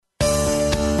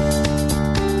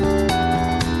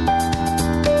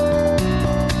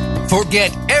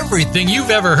Forget everything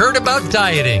you've ever heard about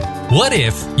dieting. What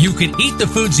if you could eat the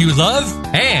foods you love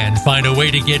and find a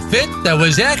way to get fit that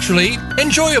was actually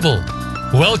enjoyable?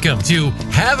 Welcome to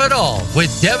Have It All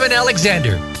with Devin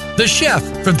Alexander. The chef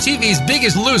from TV's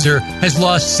Biggest Loser has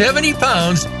lost 70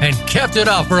 pounds and kept it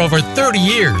off for over 30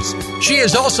 years. She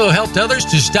has also helped others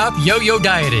to stop yo-yo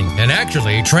dieting and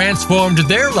actually transformed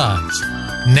their lives.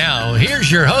 Now, here's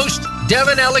your host,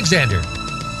 Devin Alexander.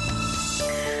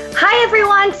 Hi,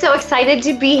 everyone. So excited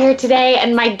to be here today.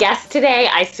 And my guest today,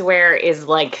 I swear, is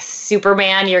like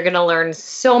Superman. You're going to learn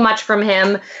so much from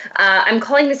him. I'm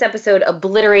calling this episode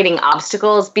Obliterating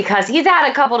Obstacles because he's had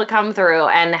a couple to come through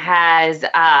and has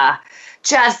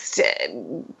just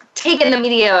taken the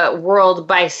media world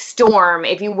by storm.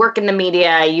 If you work in the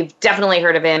media, you've definitely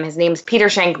heard of him. His name's Peter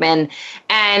Shankman,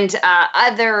 and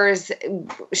others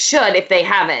should if they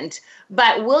haven't.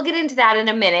 But we'll get into that in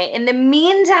a minute. In the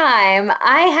meantime,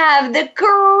 I have the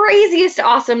craziest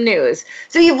awesome news.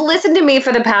 So you've listened to me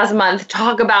for the past month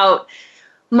talk about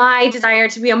my desire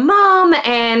to be a mom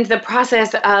and the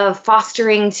process of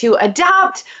fostering to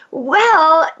adopt.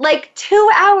 Well, like 2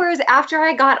 hours after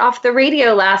I got off the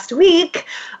radio last week,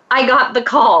 I got the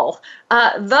call.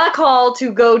 The call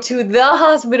to go to the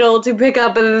hospital to pick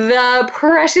up the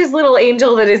precious little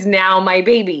angel that is now my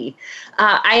baby.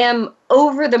 I am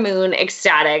over the moon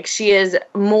ecstatic. She is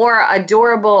more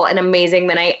adorable and amazing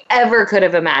than I ever could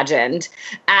have imagined.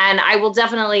 And I will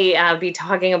definitely be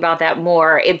talking about that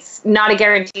more. It's not a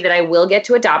guarantee that I will get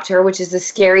to adopt her, which is the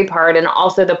scary part and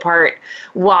also the part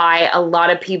why a lot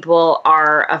of people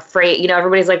are afraid. You know,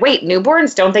 everybody's like, wait,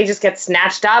 newborns, don't they just get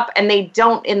snatched up? And they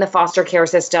don't in the foster care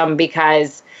system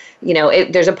because, you know,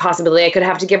 there's a possibility I could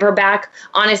have to give her back.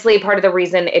 Honestly, part of the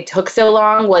reason it took so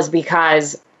long was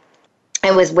because I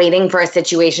was waiting for a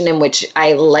situation in which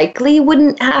I likely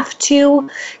wouldn't have to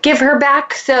give her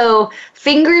back. So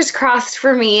fingers crossed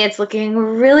for me. It's looking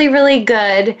really, really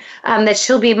good that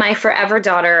she'll be my forever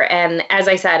daughter. And as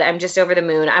I said, I'm just over the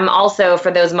moon. I'm also, for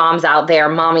those moms out there,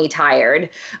 mommy tired.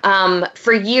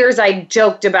 For years, I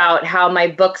joked about how my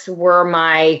books were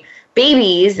my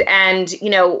babies. And, you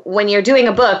know, when you're doing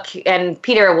a book, and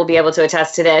Peter will be able to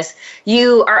attest to this,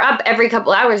 you are up every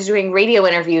couple hours doing radio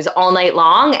interviews all night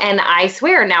long. And I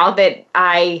swear now that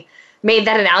I made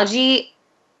that analogy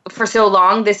for so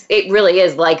long, it really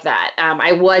is like that.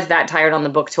 I was that tired on the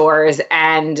book tours,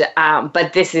 and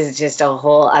but this is just a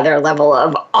whole other level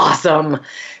of awesome.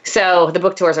 So the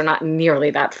book tours are not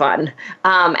nearly that fun.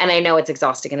 And I know it's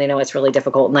exhausting, and I know it's really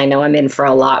difficult, and I know I'm in for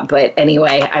a lot. But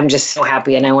anyway, I'm just so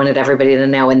happy, and I wanted everybody to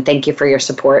know, and thank you for your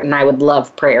support, and I would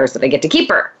love prayers that I get to keep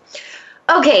her.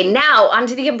 Okay, now on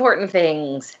to the important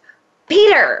things.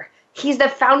 Peter. He's the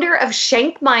founder of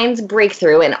Shank Minds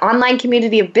Breakthrough, an online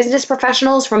community of business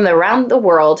professionals from around the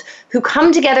world who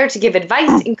come together to give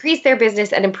advice, increase their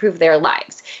business, and improve their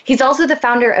lives. He's also the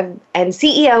founder and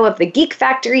CEO of the Geek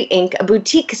Factory, Inc., a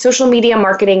boutique social media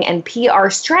marketing and PR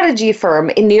strategy firm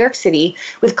in New York City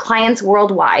with clients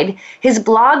worldwide. His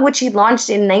blog, which he launched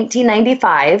in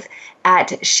 1995 at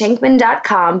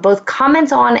shankman.com, both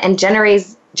comments on and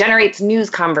generates news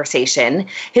conversation.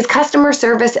 His customer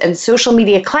service and social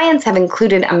media clients have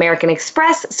included American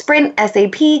Express, Sprint,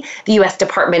 SAP, the U.S.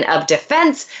 Department of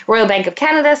Defense, Royal Bank of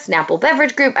Canada, Snapple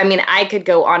Beverage Group. I mean, I could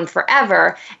go on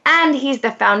forever. And he's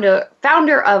the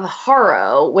founder of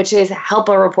Haro, which is Help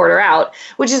a Reporter Out,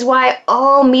 which is why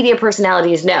all media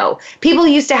personalities know. People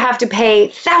used to have to pay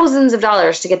thousands of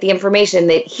dollars to get the information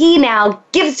that he now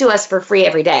gives to us for free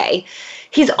every day.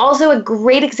 He's also a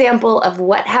great example of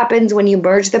what happens when you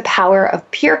merge the power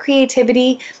of pure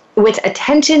creativity with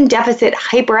attention deficit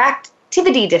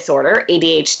hyperactivity disorder,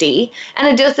 ADHD, and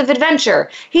a dose of adventure.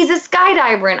 He's a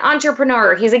skydiver, an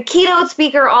entrepreneur. He's a keynote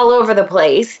speaker all over the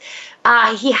place.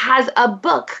 He has a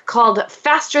book called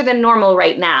Faster Than Normal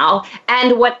right now.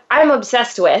 And what I'm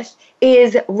obsessed with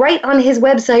is right on his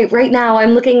website right now,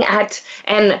 I'm looking at,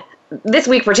 and this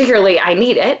week particularly, I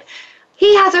need it.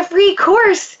 He has a free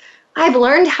course. I've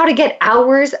learned how to get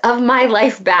hours of my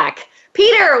life back.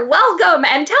 Peter, welcome,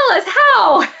 and tell us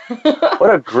how.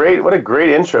 What a great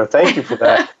intro. Thank you for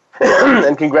that.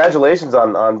 And congratulations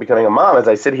on becoming a mom. As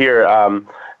I sit here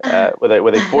with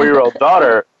a 4-year-old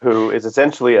daughter who is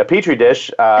essentially a petri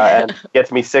dish and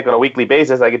gets me sick on a weekly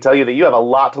basis, I can tell you that you have a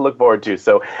lot to look forward to.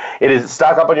 So it is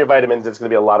stock up on your vitamins. It's going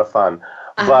to be a lot of fun.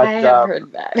 But, I have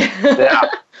heard that. Yeah.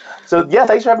 So yeah,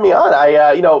 thanks for having me on. I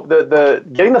the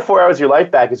getting the 4 hours of your life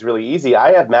back is really easy.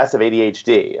 I have massive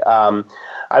ADHD.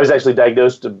 I was actually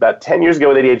diagnosed about 10 years ago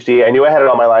with ADHD. I knew I had it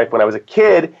all my life. When I was a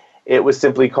kid, it was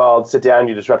simply called "sit down,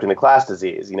 you're disrupting the class"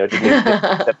 disease. You know, it took me in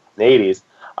the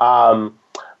 80s.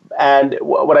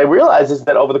 what I realized is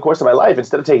that over the course of my life,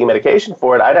 instead of taking medication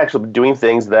for it, I'd actually been doing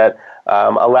things that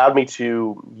allowed me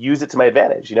to use it to my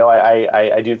advantage. You know,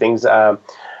 I do things. I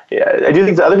do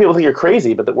things that other people think are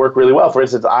crazy, but that work really well. For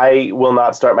instance, I will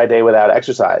not start my day without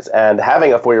exercise. And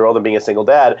having a 4-year-old and being a single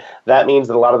dad, that means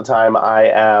that a lot of the time I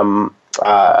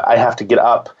have to get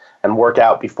up and work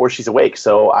out before she's awake.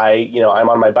 So I'm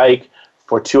on my bike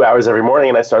for 2 hours every morning,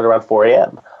 and I start around 4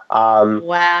 a.m.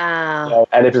 Wow.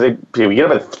 And if you get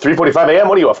up at 3:45 a.m.,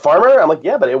 what are you, a farmer? I'm like,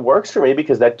 yeah, but it works for me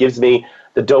because that gives me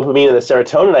the dopamine and the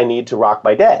serotonin I need to rock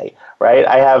my day, right?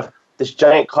 I have this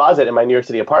giant closet in my New York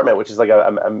City apartment, which is like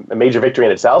a major victory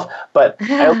in itself, but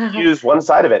I only use one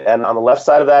side of it. And on the left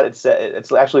side of that, it's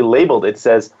actually labeled. It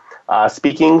says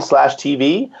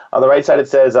speaking/TV. On the right side, it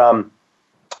says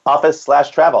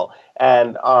office/travel.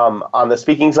 And on the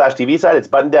speaking/TV side, it's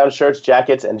button-down shirts,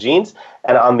 jackets, and jeans.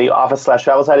 And on the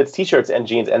office/travel side, it's t-shirts and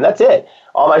jeans. And that's it.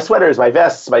 All my sweaters, my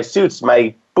vests, my suits,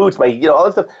 my boots, all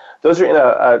that stuff, those are in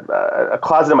a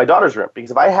closet in my daughter's room. Because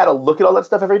if I had to look at all that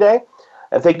stuff every day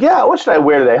and think, yeah, what should I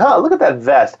wear today? Look at that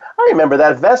vest. I remember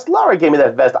that vest. Laura gave me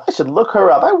that vest. I should look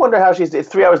her up. I wonder how it's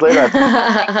 3 hours later.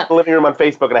 I'm in the living room on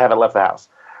Facebook and I haven't left the house.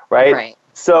 Right?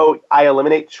 So I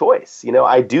eliminate choice. You know,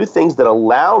 I do things that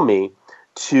allow me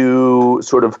to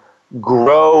sort of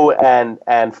grow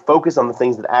and focus on the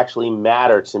things that actually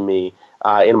matter to me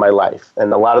in my life.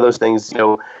 And a lot of those things,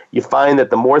 you find that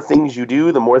the more things you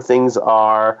do, the more things you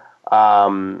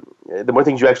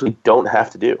actually don't have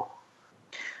to do.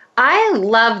 I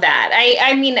love that.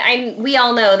 I mean, we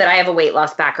all know that I have a weight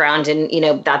loss background and,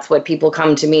 that's what people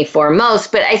come to me for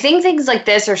most. But I think things like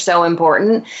this are so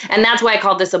important. And that's why I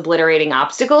called this Obliterating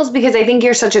Obstacles, because I think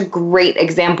you're such a great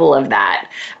example of that.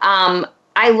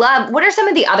 What are some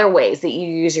of the other ways that you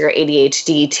use your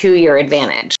ADHD to your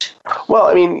advantage? Well,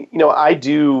 I mean, I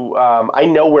do, I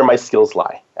know where my skills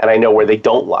lie and I know where they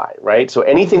don't lie, right? So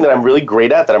anything that I'm really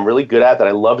great at, that I'm really good at, that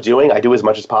I love doing, I do as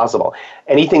much as possible.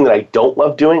 Anything that I don't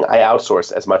love doing, I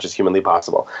outsource as much as humanly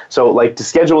possible. So like to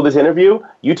schedule this interview,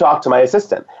 you talk to my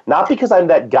assistant. Not because I'm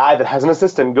that guy that has an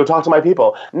assistant, go talk to my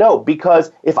people. No,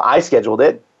 because if I scheduled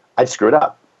it, I'd screw it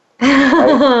up.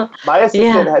 Right? My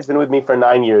assistant has been with me for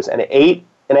 9 years, and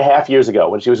 8.5 years ago,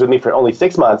 when she was with me for only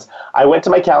 6 months, I went to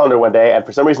my calendar one day, and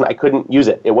for some reason, I couldn't use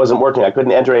it. It wasn't working. I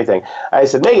couldn't enter anything. I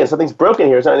said, Megan, something's broken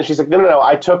here. And she's like, no,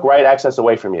 I took right access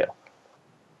away from you.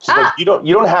 She's like, you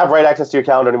don't have right access to your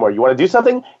calendar anymore. You want to do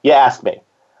something? You ask me.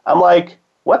 I'm like,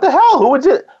 what the hell? Who would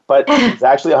do it? But she's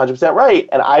actually 100% right,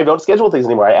 and I don't schedule things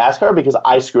anymore. I ask her because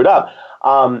I screwed up.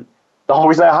 The whole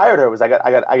reason I hired her was I got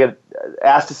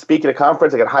asked to speak at a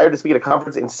conference. I got hired to speak at a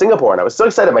conference in Singapore, and I was so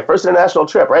excited. My first international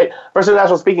trip, right? First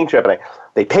international speaking trip, and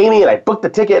they pay me, and I booked the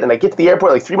ticket, and I get to the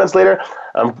airport like 3 months later.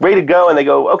 I'm ready to go, and they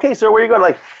go, "Okay, sir, where are you going?" I'm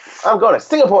like, I'm going to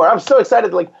Singapore. I'm so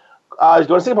excited. Like, I was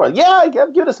going to Singapore. Yeah, I give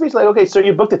it a speech. Like, okay, sir,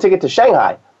 you booked a ticket to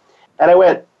Shanghai, and I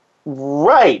went,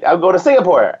 right. I'm going to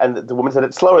Singapore, and the woman said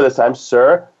it slower this time.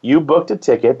 Sir, you booked a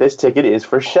ticket. This ticket is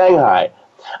for Shanghai.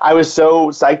 I was so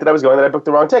psyched that I was going that I booked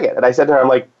the wrong ticket. And I said to her, I'm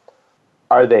like,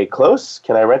 are they close?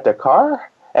 Can I rent a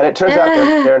car? And it turns out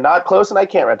that they're not close and I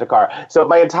can't rent a car. So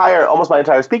almost my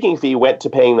entire speaking fee went to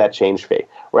paying that change fee,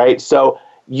 right? So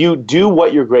you do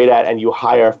what you're great at and you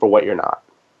hire for what you're not.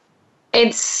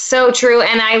 It's so true.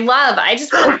 And I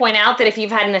just want to point out that if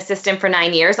you've had an assistant for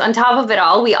 9 years, on top of it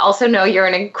all, we also know you're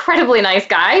an incredibly nice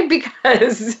guy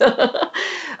because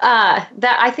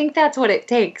I think that's what it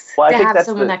takes to have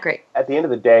someone that great. At the end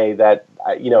of the day, that,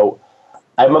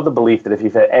 I'm of the belief that if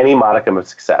you've had any modicum of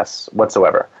success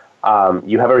whatsoever,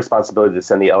 you have a responsibility to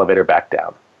send the elevator back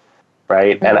down,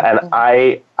 right? Mm-hmm.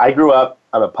 And I grew up,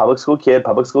 I'm a public school kid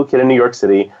in New York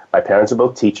City. My parents are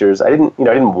both teachers. I didn't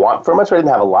want for much. I didn't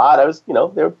have a lot. I was, they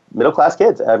were middle class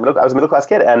kids. I was a middle class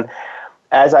kid. And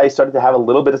as I started to have a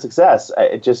little bit of success,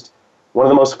 one of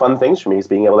the most fun things for me is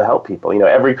being able to help people.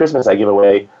 Every Christmas I give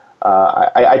away,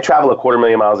 I travel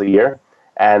 250,000 miles a year.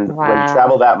 And when you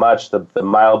travel that much, the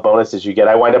mile bonuses you get,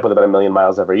 I wind up with about 1 million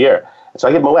miles every year. And so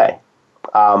I give them away.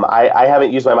 I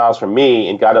haven't used my miles for me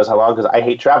in God knows how long because I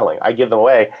hate traveling. I give them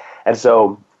away. And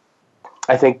so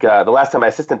I think the last time my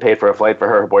assistant paid for a flight for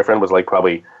her boyfriend was like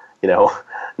probably,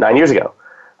 9 years ago,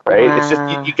 right? Wow. It's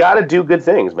just you got to do good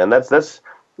things, man. That's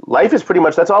life is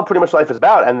that's all pretty much life is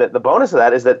about. And the bonus of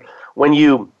that is that when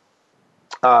you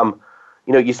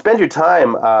you spend your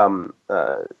time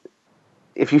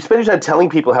if you spend your time telling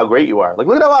people how great you are, like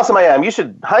look at how awesome I am, you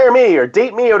should hire me or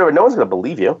date me or whatever. No one's going to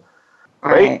believe you,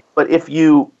 right? But if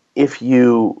you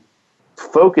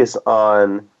focus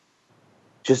on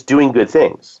just doing good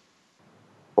things,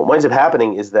 what winds up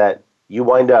happening is that you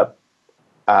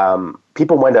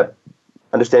people wind up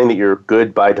understanding that you're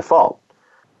good by default.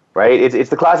 right? It's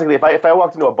the classic. If I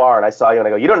walked into a bar and I saw you and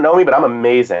I go, you don't know me, but I'm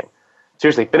amazing.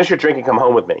 Seriously, finish your drink and come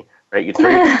home with me, right? You throw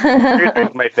your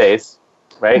drink in my face,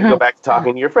 right? Go back to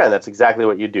talking to your friend. That's exactly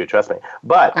what you do. Trust me.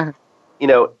 But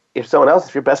if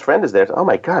your best friend is there, oh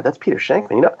my God, that's Peter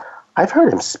Shankman. I've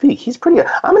heard him speak. He's pretty good.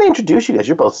 I'm going to introduce you guys.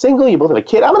 You're both single. You both have a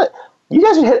kid. You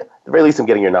guys should hit, at the very least, I'm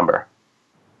getting your number.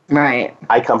 Right.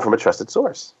 I come from a trusted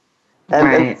source.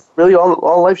 And really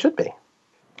all life should be.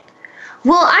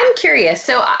 Well, I'm curious.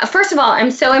 So, first of all,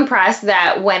 I'm so impressed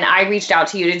that when I reached out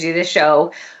to you to do the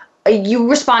show, you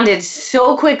responded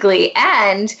so quickly.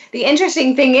 And the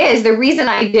interesting thing is, the reason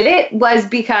I did it was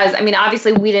because,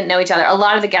 obviously we didn't know each other. A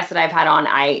lot of the guests that I've had on,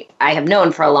 I have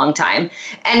known for a long time.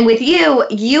 And with you,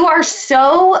 you are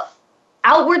so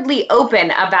outwardly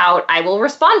open about, I will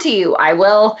respond to you. I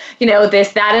will,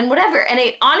 this, that, and whatever. And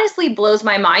it honestly blows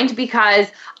my mind because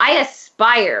I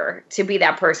aspire to be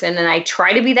that person and I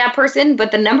try to be that person.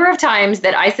 But the number of times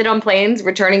that I sit on planes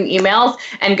returning emails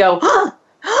and go, oh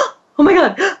my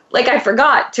God, like I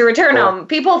forgot to return them.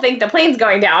 People think the plane's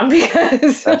going down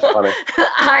because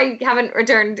I haven't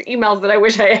returned emails that I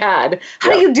wish I had.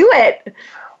 How do you do it?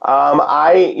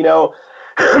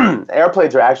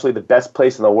 Airplanes are actually the best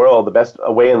place in the world, the best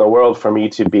way in the world for me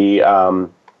to be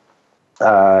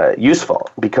useful,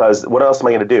 because what else am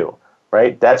I going to do,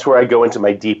 right? That's where I go into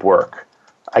my deep work.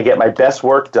 I get my best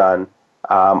work done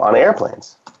on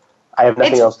airplanes. I have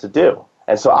nothing else to do.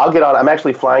 And so I'll get on. I'm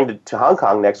actually flying to Hong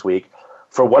Kong next week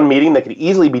for one meeting that could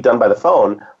easily be done by the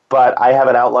phone, but I have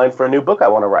an outline for a new book I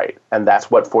want to write, and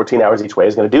that's what 14 hours each way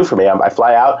is going to do for me. I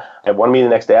fly out, I have one meeting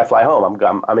the next day, I fly home.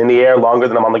 I'm in the air longer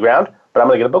than I'm on the ground, but I'm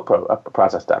going to get a book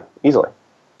process done easily.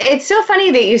 It's so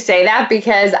funny that you say that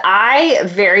because I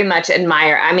very much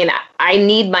admire, I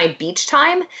need my beach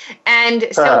time. And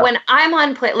so when I'm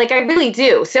on plane, I really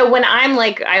do. So when I'm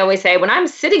I always say, when I'm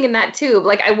sitting in that tube,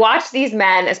 I watch these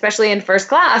men, especially in first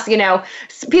class,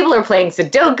 people are playing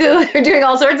Sudoku, they're doing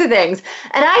all sorts of things.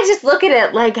 And I just look at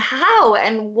it how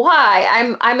and why.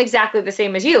 I'm exactly the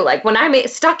same as you. When I'm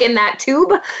stuck in that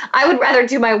tube, I would rather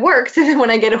do my work so that when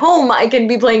I get home, I can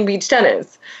be playing beach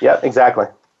tennis. Yeah, exactly.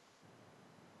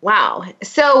 Wow.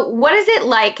 So what is it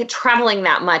like traveling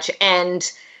that much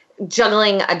and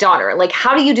juggling a daughter?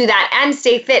 How do you do that and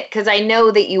stay fit? Because I know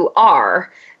that you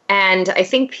are, and I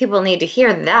think people need to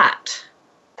hear that.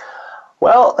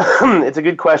 Well, it's a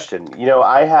good question.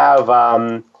 I have,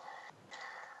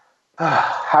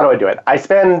 how do I do it? I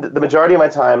spend the majority of my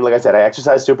time, like I said, I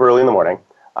exercise super early in the morning.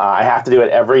 I have to do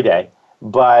it every day,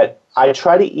 but I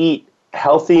try to eat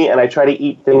healthy, and I try to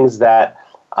eat things that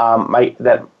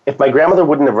if my grandmother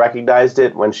wouldn't have recognized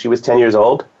it when she was 10 years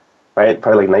old, right,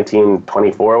 probably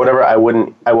 1924 or whatever,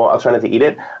 I'll try not to eat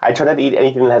it. I try not to eat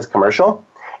anything that has commercial.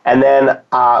 And then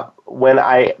when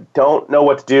I don't know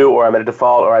what to do, or I'm at a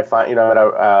default, or I find, when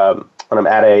I'm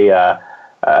at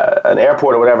an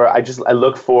airport or whatever, I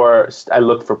look for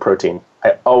protein.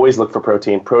 I always look for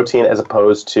protein as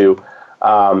opposed to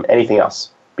anything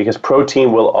else, because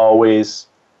protein will always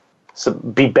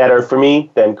be better for me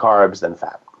than carbs, than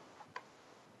fat.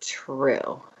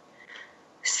 True.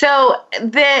 So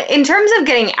in terms of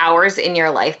getting hours in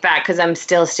your life back, because I'm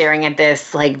still staring at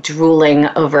this, drooling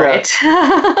over it,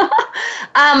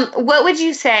 what would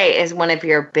you say is one of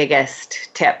your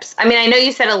biggest tips? I know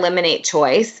you said eliminate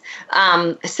choice.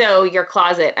 So your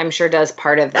closet, I'm sure, does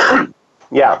part of that.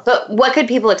 Yeah. But what could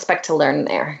people expect to learn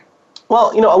there?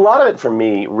 Well, a lot of it for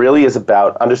me really is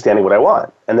about understanding what I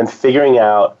want and then figuring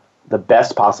out the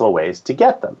best possible ways to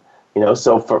get them.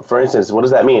 So for instance, what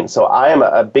does that mean? So I am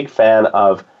a big fan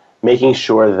of making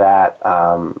sure that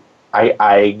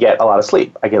I get a lot of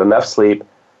sleep. I get enough sleep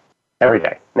every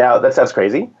day. Now, that sounds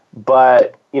crazy,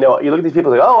 but, you look at these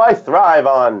people oh, I thrive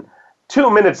on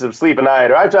 2 minutes of sleep a night,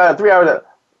 or I thrive on 3 hours.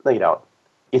 No, you don't.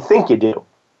 You think you do,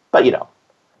 but you don't,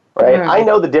 right? Mm-hmm. I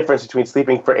know the difference between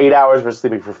sleeping for 8 hours versus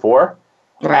sleeping for 4.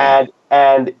 Right.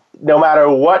 And no matter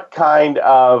what kind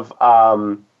of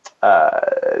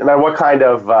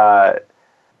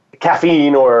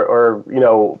caffeine or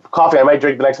coffee I might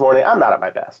drink the next morning, I'm not at my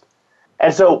best.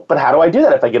 And so, but how do I do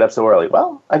that if I get up so early?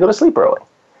 Well, I go to sleep early.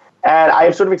 And I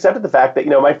have sort of accepted the fact that,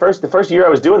 the first year I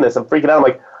was doing this, I'm freaking out. I'm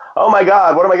like, oh my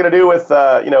God, what am I going to do with,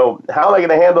 how am I going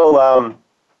to handle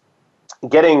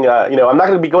getting, I'm not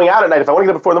going to be going out at night. If I want to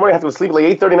get up before in the morning, I have to go to sleep at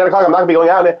 8:30, 9 o'clock. I'm not going to be going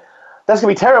out. That's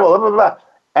going to be terrible, blah, blah, blah.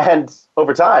 And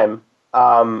over time,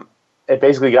 it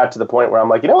basically got to the point where I'm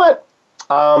like, you know what?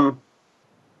 I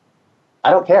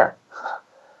don't care.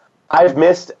 I've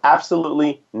missed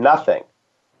absolutely nothing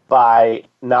by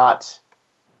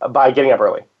getting up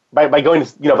early, by going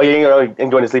to, by getting early and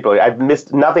going to sleep early. I've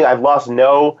missed nothing. I've lost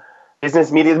no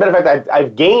business meetings. As a matter of fact,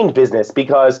 I've gained business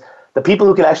because the people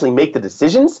who can actually make the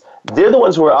decisions, they're the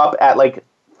ones who are up at like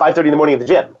 5:30 in the morning at the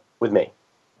gym with me.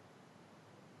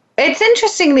 It's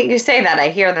interesting that you say that. I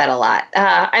hear that a lot.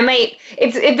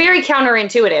 It's very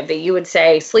counterintuitive that you would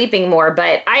say sleeping more,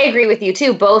 but I agree with you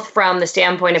too, both from the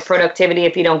standpoint of productivity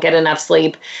if you don't get enough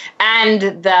sleep and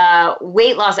the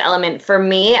weight loss element. For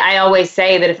me, I always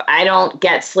say that if I don't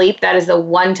get sleep, that is the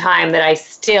one time that I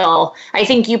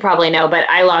think you probably know, but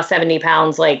I lost 70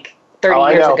 pounds like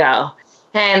 30 years ago.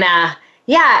 And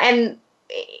and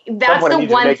that's the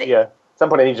one thing. At some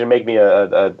point I need you to make me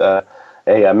a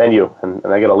menu, and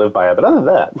I got to live by it. But other than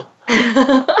that,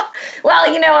 well,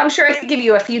 I'm sure I could give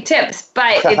you a few tips,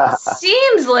 but it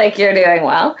seems like you're doing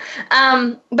well.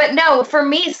 But no, for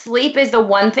me, sleep is the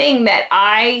one thing that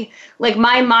my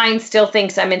mind still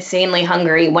thinks I'm insanely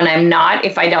hungry when I'm not,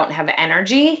 if I don't have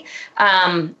energy.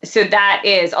 So that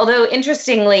is, although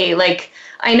interestingly,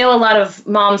 I know a lot of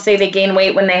moms say they gain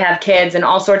weight when they have kids and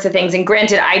all sorts of things. And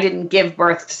granted, I didn't give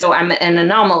birth, so I'm an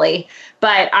anomaly.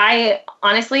 But I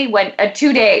honestly went a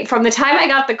 2-day, from the time I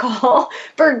got the call,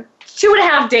 for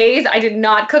 2.5 days, I did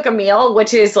not cook a meal,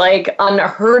 which is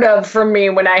unheard of for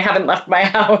me when I haven't left my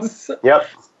house. Yep.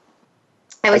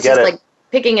 I was just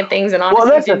picking at things and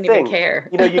honestly didn't even care.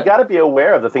 You got to be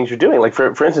aware of the things you're doing. Like for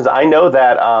instance, I know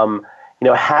that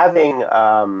having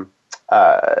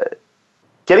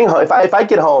getting home, if I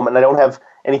get home and I don't have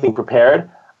anything prepared,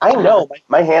 I know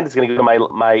my hand is going to go to my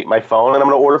phone and I'm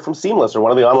going to order from Seamless or one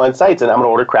of the online sites and I'm going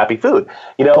to order crappy food.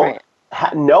 Right.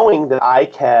 Knowing that I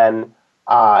can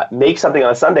make something on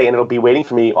a Sunday and it'll be waiting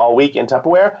for me all week in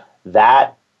Tupperware,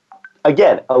 that,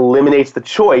 again, eliminates the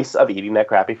choice of eating that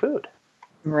crappy food.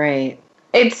 Right.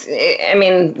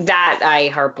 That I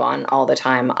harp on all the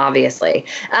time, obviously.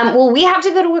 Well, we have to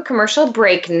go to a commercial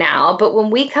break now, but when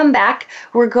we come back,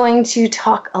 we're going to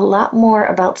talk a lot more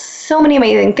about so many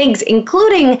amazing things,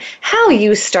 including how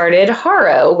you started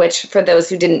Haro, which, for those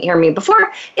who didn't hear me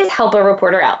before, is Help a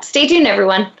Reporter Out. Stay tuned,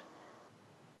 everyone.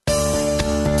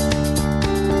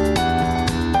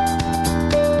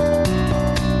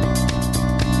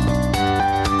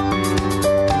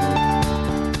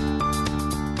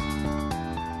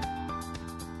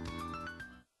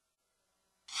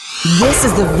 This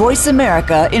is the Voice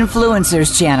America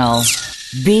Influencers Channel.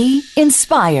 Be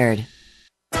inspired.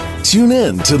 Tune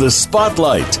in to The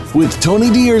Spotlight with Tony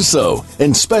D'Urso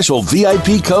and special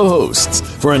VIP co-hosts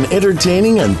for an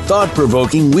entertaining and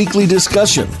thought-provoking weekly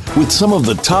discussion with some of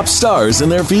the top stars in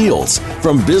their fields,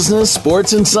 from business,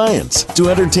 sports, and science to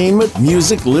entertainment,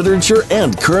 music, literature,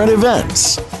 and current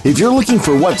events. If you're looking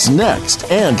for what's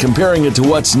next and comparing it to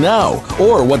what's now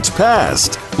or what's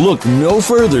past, look no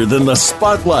further than The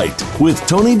Spotlight with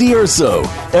Tony D'Urso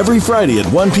every Friday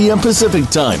at 1 p.m. Pacific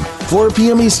Time, 4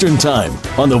 p.m. Eastern Time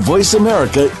on the Voice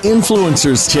America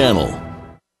Influencers Channel.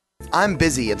 I'm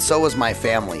busy and so is my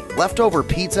family. Leftover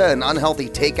pizza and unhealthy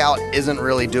takeout isn't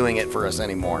really doing it for us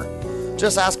anymore.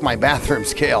 Just ask my bathroom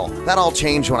scale. That all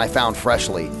changed when I found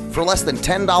Freshly. For less than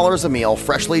 $10 a meal,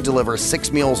 Freshly delivers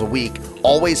 6 meals a week,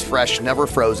 always fresh, never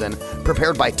frozen,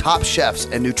 prepared by top chefs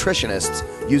and nutritionists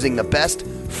using the best,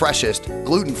 freshest,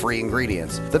 gluten-free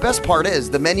ingredients. The best part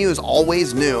is the menu is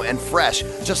always new and fresh,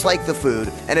 just like the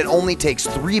food, and it only takes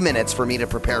 3 minutes for me to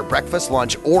prepare breakfast,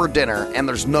 lunch, or dinner, and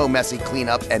there's no messy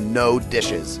cleanup and no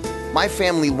dishes. My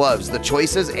family loves the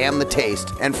choices and the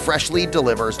taste, and Freshly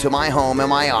delivers to my home and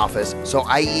my office, so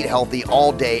I eat healthy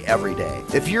all day, every day.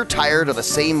 If you're tired of the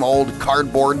same old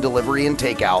cardboard delivery and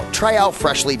takeout, try out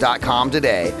Freshly.com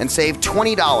today and save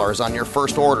 $20 on your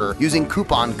first order using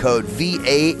coupon code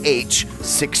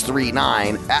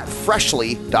VAH639 at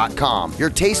Freshly.com. Your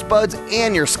taste buds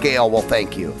and your scale will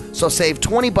thank you. So save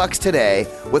 $20 today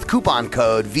with coupon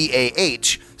code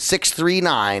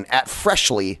VAH639 at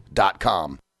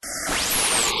Freshly.com.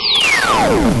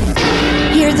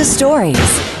 Hear the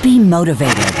stories. Be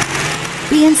motivated.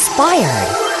 Be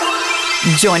inspired.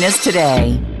 Join us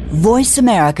today. Voice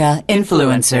America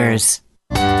Influencers.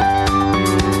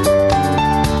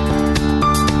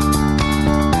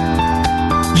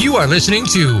 You are listening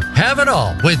to Have It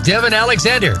All with Devin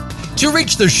Alexander. To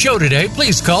reach the show today,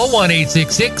 please call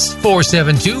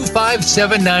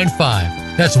 1-866-472-5795.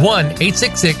 That's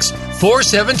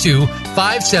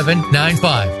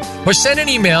 1-866-472-5795. Or send an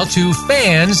email to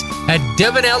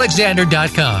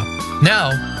fans@devinalexander.com. Now,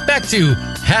 back to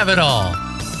Have It All.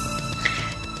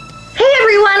 Hey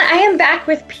everyone, I am back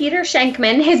with Peter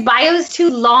Shankman. His bio is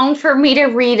too long for me to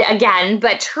read again,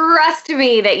 but trust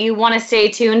me that you want to stay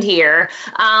tuned here.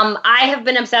 I have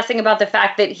been obsessing about the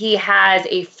fact that he has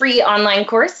a free online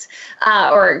course,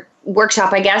 or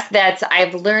workshop, I guess, that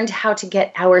I've learned how to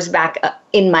get hours back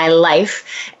in my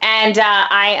life. And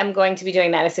I am going to be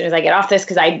doing that as soon as I get off this,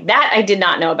 because I did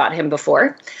not know about him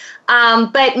before.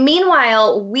 But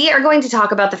meanwhile, we are going to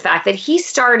talk about the fact that he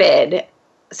started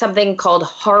something called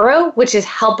HARO, which is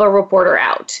Help a Reporter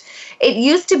Out. It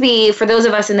used to be, for those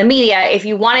of us in the media, if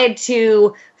you wanted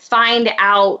to find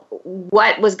out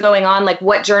what was going on, like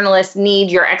what journalists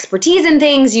need your expertise in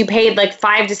things, you paid like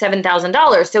 $5,000 to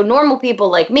 $7,000. So normal people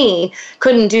like me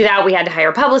couldn't do that. We had to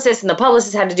hire publicists, and the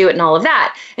publicists had to do it and all of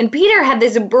that. And Peter had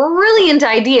this brilliant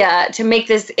idea to make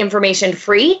this information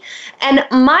free. And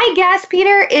my guess,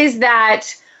 Peter, is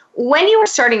that when you were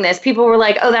starting this, people were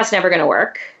like, oh, that's never going to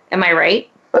work. Am I right?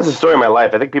 That's the story of my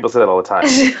life. I think people say that all the time.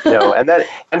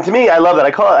 And to me, I love that.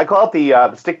 I call it the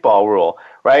stickball rule,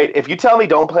 right? If you tell me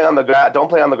don't play on the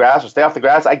grass or stay off the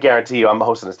grass, I guarantee you I'm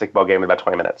hosting a stickball game in about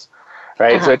 20 minutes,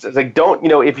 right? Uh-huh. So it's like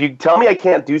if you tell me I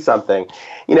can't do something,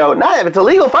 not if it's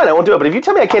illegal, fine, I won't do it. But if you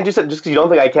tell me I can't do something just because you don't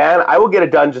think I can, I will get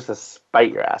it done just to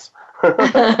spite your ass.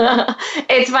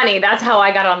 It's funny. That's how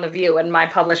I got on The View, and my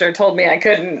publisher told me I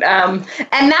couldn't. And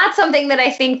that's something that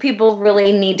I think people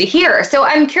really need to hear. So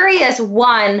I'm curious,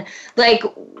 one, like,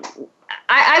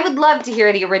 I would love to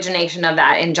hear the origination of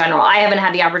that in general. I haven't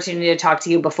had the opportunity to talk to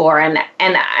you before, and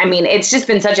I mean, it's just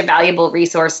been such a valuable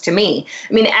resource to me.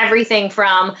 I mean, everything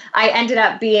from, I ended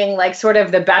up being like sort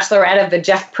of the Bachelorette of the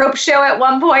Jeff Probst show at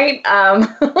one point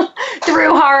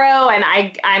through HARO, and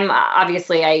I'm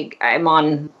obviously I'm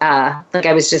on like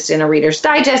I was just in a Reader's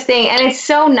Digest thing, and it's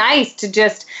so nice to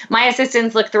just, my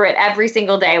assistants look through it every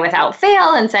single day without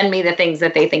fail and send me the things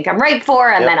that they think I'm right for,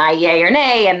 and then I yay or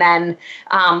nay, and then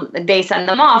they send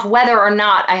them off, whether or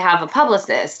not I have a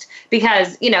publicist.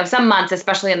 Because, some months,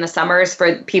 especially in the summers,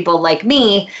 for people like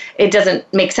me, it doesn't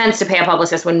make sense to pay a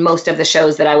publicist when most of the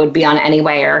shows that I would be on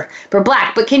anyway are for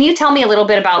Black. But can you tell me a little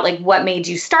bit about like what made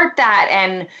you start that,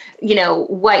 and,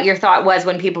 what your thought was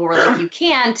when people were like, you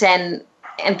can't, and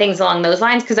things along those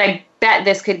lines? Because I bet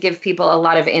this could give people a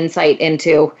lot of insight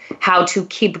into how to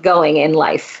keep going in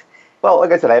life. Well,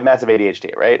 like I said, I have massive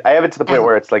ADHD, right? I have it to the point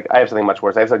where it's like I have something much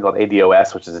worse. I have something called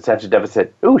ADOS, which is attention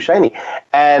deficit. Ooh, shiny.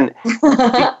 And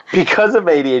because of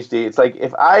ADHD, it's like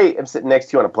if I am sitting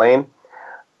next to you on a plane,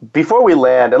 before we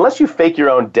land, unless you fake your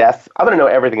own death, I'm going to know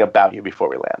everything about you before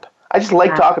we land. I just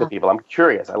like talking to people. I'm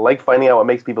curious. I like finding out what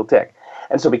makes people tick.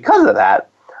 And so because of that,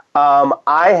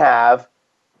 I have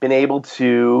been able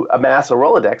to amass a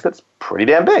Rolodex that's pretty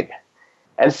damn big.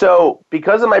 And so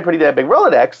because of my pretty damn big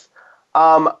Rolodex,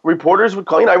 reporters would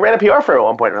call, I ran a PR firm at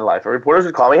one point in my life, and reporters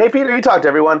would call me, hey, Peter, you talk to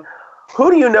everyone.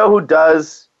 Who do you know who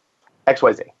does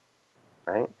XYZ?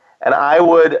 Right? And I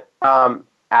would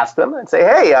ask them and say,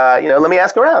 hey, let me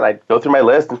ask around. I'd go through my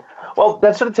list. And, well,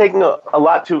 that's sort of taking a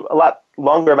lot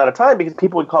longer amount of time, because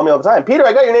people would call me all the time. Peter,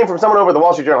 I got your name from someone over at the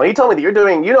Wall Street Journal. He told me that you're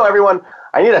doing, everyone.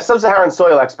 I need a sub-Saharan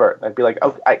soil expert. I'd be like,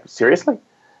 oh, seriously?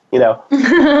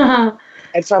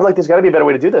 And so I'm like, there's got to be a better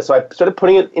way to do this. So I started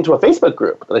putting it into a Facebook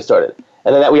group that I started.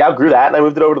 And then we outgrew that, and I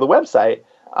moved it over to the website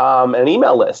and an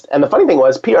email list. And the funny thing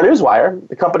was, PR Newswire,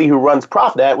 the company who runs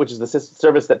ProfNet, which is the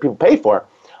service that people pay for,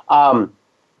 threatened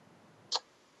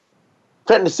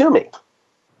to sue me.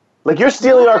 Like, you're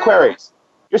stealing our queries.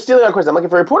 You're stealing our queries. I'm like,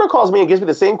 if a reporter calls me and gives me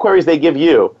the same queries they give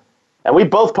you, and we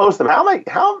both post them, how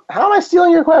am I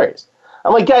stealing your queries?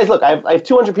 I'm like, guys, look, I have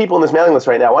 200 people in this mailing list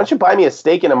right now. Why don't you buy me a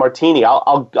steak and a martini?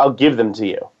 I'll give them to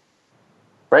you,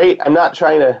 right? I'm not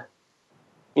trying to,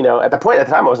 at the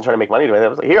time I wasn't trying to make money doing it. I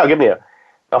was like, here, I'll give them to you.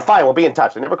 Oh, fine, we'll be in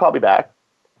touch. They never called me back.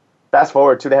 Fast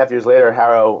forward 2.5 years later,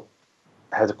 HARO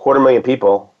has 250,000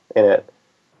 people in it,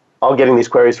 all getting these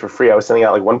queries for free. I was sending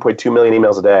out like 1.2 million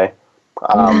emails a day,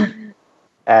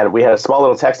 and we had a small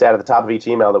little text ad at the top of each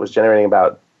email that was generating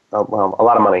about a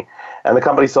lot of money. And the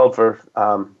company sold for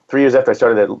 3 years after I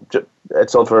started it. It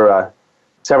sold for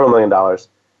several $1 million.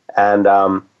 And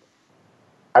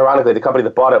ironically, the company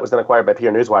that bought it was then acquired by PR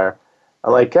Newswire.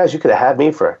 I'm like, guys, you could have had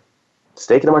me for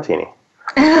steak and a martini.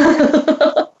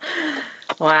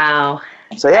 Wow.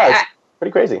 So yeah, it's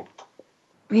pretty crazy.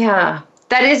 Yeah,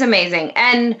 that is amazing.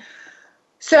 And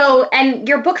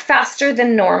your book, Faster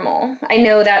Than Normal, I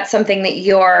know that's something that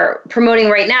you're promoting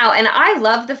right now. And I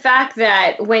love the fact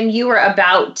that when you were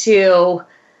about to,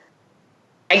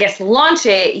 I guess, launch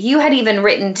it, you had even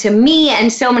written to me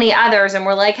and so many others and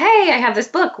were like, hey, I have this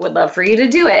book, would love for you to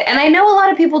do it. And I know a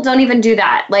lot of people don't even do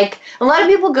that. Like, a lot of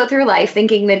people go through life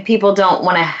thinking that people don't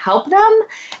want to help them.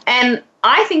 And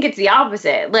I think it's the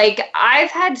opposite. Like, I've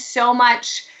had so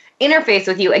much interface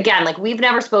with you again. Like, we've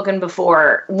never spoken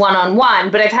before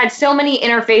one-on-one, but I've had so many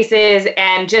interfaces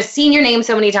and just seen your name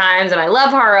so many times, and I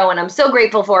love Haro, and I'm so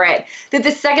grateful for it, that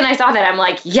the second I saw that, I'm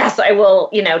like, yes, I will,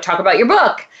 talk about your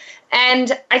book.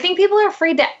 And I think people are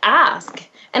afraid to ask.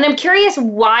 And I'm curious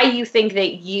why you think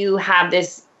that you have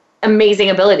this amazing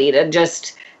ability to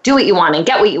just do what you want and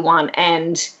get what you want.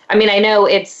 And I mean, I know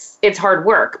it's hard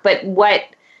work, but what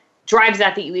drives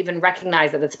that you even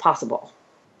recognize that it's possible?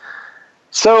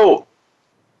 So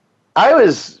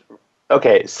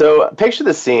so picture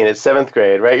the scene. It's 7th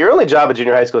grade, right? Your only job at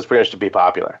junior high school is pretty much to be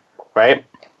popular, right?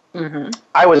 Mm-hmm.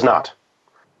 I was not.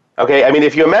 Okay, I mean,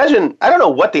 if you imagine, I don't know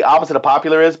what the opposite of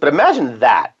popular is, but imagine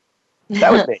that.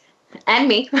 That was me. And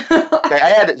me. Okay, I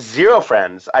had 0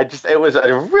 friends. It was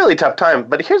a really tough time.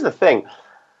 But here's the thing.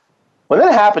 When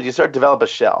that happens, you start to develop a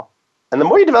shell. And the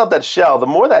more you develop that shell, the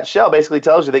more that shell basically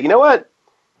tells you that, you know what?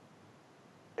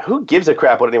 Who gives a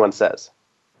crap what anyone says?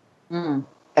 Mm.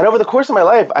 And over the course of my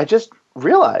life, I just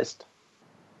realized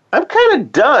I'm kind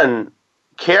of done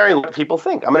caring what people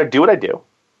think. I'm going to do what I do.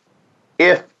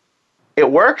 If it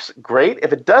works, great.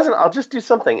 If it doesn't, I'll just do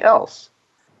something else.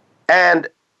 And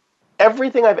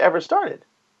everything I've ever started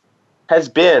has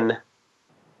been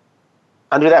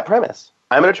under that premise.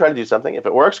 I'm going to try to do something. If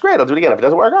it works, great. I'll do it again. If it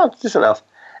doesn't work, I'll do something else.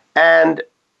 And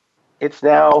it's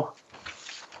now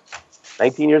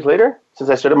 19 years later since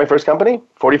I started my first company,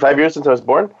 45 years since I was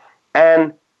born,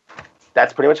 and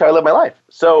that's pretty much how I live my life.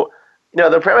 So,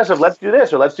 the premise of let's do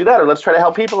this or let's do that or let's try to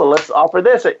help people and let's offer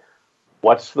this.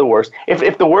 What's the worst?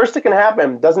 If the worst that can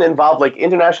happen doesn't involve like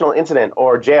international incident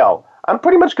or jail, I'm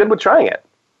pretty much good with trying it.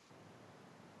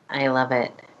 I love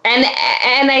it. And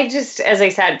I just, as I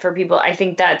said, for people, I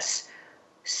think that's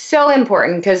so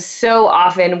important because so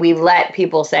often we let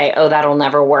people say, oh, that'll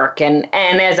never work. And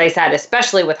as I said,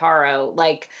 especially with Haro,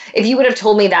 like if you would have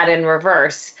told me that in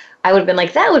reverse, I would have been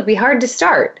like, that would be hard to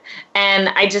start. And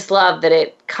I just love that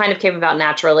it kind of came about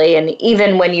naturally. And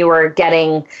even when you were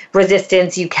getting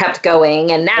resistance, you kept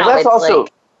going. And now that's also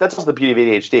the beauty of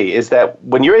ADHD is that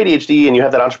when you're ADHD and you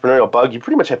have that entrepreneurial bug, you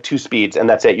pretty much have 2 speeds and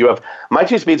that's it. My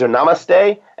 2 speeds are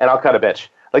namaste and I'll cut a bitch.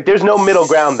 Like there's no middle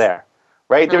ground there,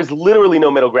 right? There's literally no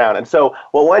middle ground. And so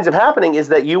what winds up happening is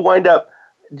that you wind up,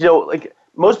 like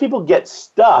most people get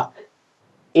stuck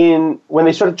when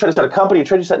they try to start a company or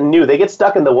try to do something new, they get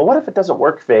stuck in the, well, what if it doesn't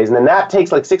work phase? And then that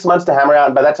takes like 6 months to hammer out.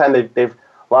 And by that time they've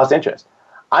lost interest.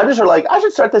 I'm just sort of like, I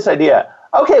should start this idea.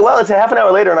 Okay, well, it's a half an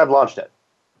hour later and I've launched it.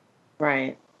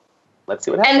 Right. Let's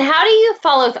see what happens. And how do you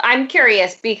follow? I'm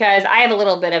curious because I have a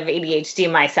little bit of ADHD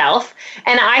myself,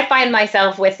 and I find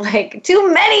myself with like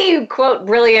too many, quote,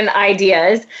 brilliant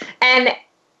ideas. And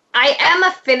I am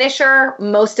a finisher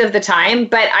most of the time,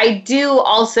 but I do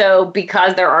also,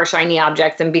 because there are shiny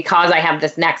objects and because I have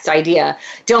this next idea,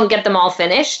 don't get them all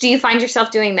finished. Do you find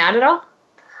yourself doing that at all?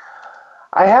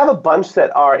 I have a bunch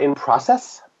that are in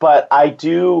process, but I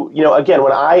do, again,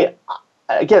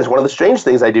 it's one of the strange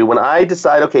things I do. When I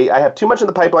decide, okay, I have too much in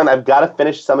the pipeline, I've got to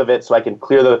finish some of it so I can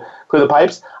clear the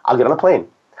pipes, I'll get on a plane.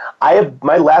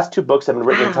 My last 2 books have been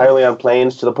written entirely on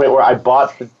planes to the point where I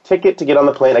bought the ticket to get on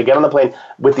the plane. I get on the plane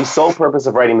with the sole purpose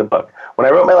of writing the book. When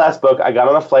I wrote my last book, I got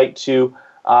on a flight to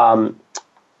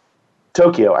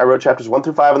Tokyo. I wrote chapters 1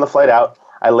 through 5 on the flight out.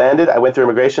 I landed, I went through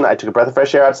immigration, I took a breath of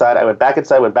fresh air outside, I went back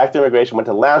inside, went back through immigration, went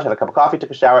to the lounge, had a cup of coffee, took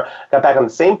a shower, got back on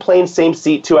the same plane, same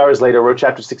seat, 2 hours later, wrote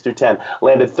chapters 6 through 10,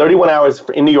 landed 31 hours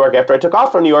in New York after I took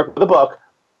off from New York with a book,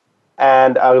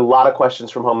 and a lot of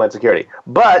questions from Homeland Security.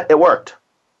 But it worked.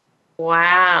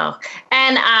 Wow.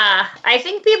 And I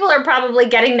think people are probably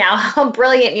getting now how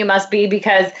brilliant you must be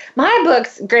because my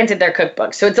books, granted they're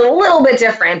cookbooks, so it's a little bit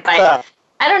different, but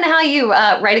I don't know how you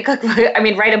write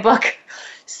a book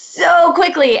so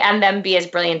quickly and then be as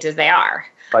brilliant as they are.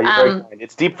 Oh, you're very kind.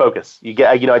 It's deep focus.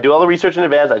 I do all the research in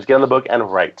advance. I just get on the book and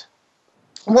write.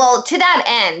 Well, to that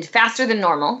end, Faster Than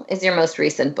Normal is your most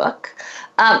recent book.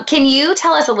 Can you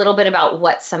tell us a little bit about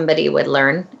what somebody would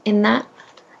learn in that?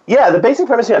 Yeah, the basic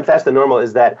premise here on Faster Than Normal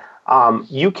is that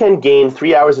you can gain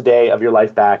 3 hours a day of your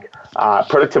life back,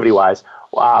 productivity-wise,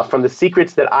 from the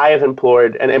secrets that I have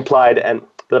employed and implied and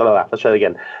let's try that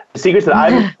again. The secrets that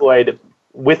I've employed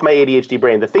with my ADHD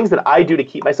brain, the things that I do to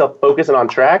keep myself focused and on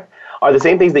track are the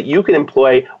same things that you can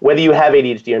employ whether you have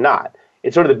ADHD or not.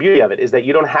 It's sort of the beauty of it is that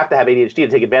you don't have to have ADHD to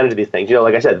take advantage of these things.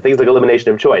 Like I said, things like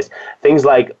elimination of choice, things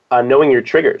like knowing your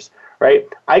triggers, right?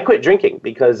 I quit drinking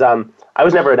because I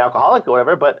was never an alcoholic or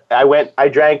whatever, but I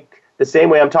drank the same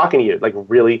way I'm talking to you, like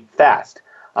really fast.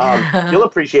 You'll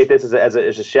appreciate this as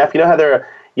a chef. You know how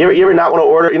you ever not want to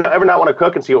order, ever not want to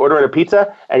cook, and so you order in a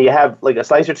pizza, and you have like a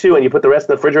slice or two, and you put the rest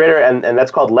in the refrigerator, and that's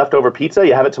called leftover pizza.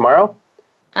 You have it tomorrow.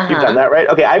 You've done that, right?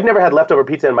 Okay, I've never had leftover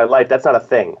pizza in my life. That's not a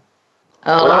thing.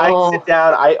 Oh. When I sit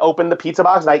down, I open the pizza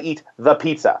box and I eat the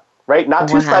pizza, right? Not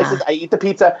two slices. I eat the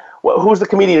pizza. Who's the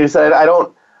comedian who said I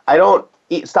don't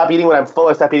stop eating when I'm full,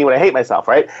 I stop eating when I hate myself,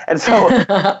 right? And so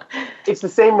it's the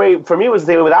same way for me. It was the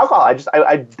same way with alcohol.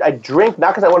 I drink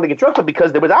not because I wanted to get drunk, but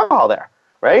because there was alcohol there,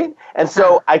 right? And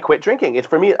so I quit drinking. It's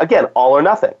for me again all or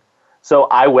nothing. So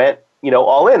I went,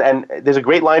 all in. And there's a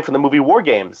great line from the movie War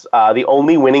Games. The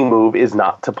only winning move is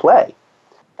not to play.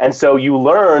 And so you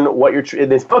learn in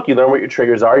this book, you learn what your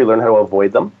triggers are. You learn how to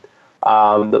avoid them.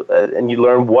 And you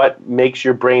learn what makes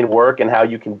your brain work and how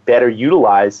you can better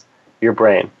utilize your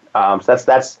brain. So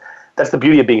that's the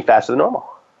beauty of being faster than normal.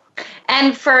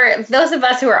 And for those of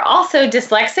us who are also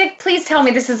dyslexic, please tell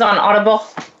me this is on Audible.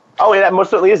 Oh, yeah, it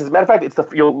most certainly is. As a matter of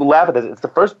fact, you'll laugh at this. It's the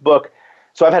first book.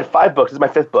 So I've had 5 books. This is my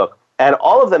 5th book. And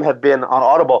all of them have been on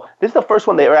Audible. This is the first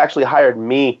one they ever actually hired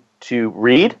me to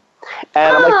read.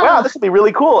 And I'm like, wow, this would be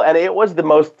really cool. And it was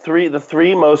the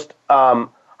 3 most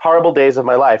horrible days of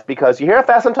my life, because you hear how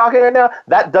fast I'm talking right now?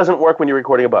 That doesn't work when you're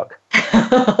recording a book.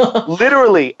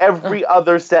 Literally every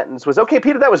other sentence was, okay,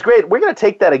 Peter, that was great. We're going to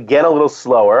take that again a little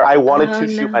slower. I wanted to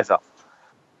shoot myself.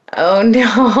 Oh,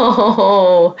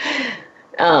 no.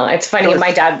 Oh, it's funny.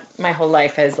 My dad, my whole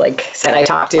life has said I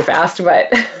talk too fast,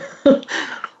 but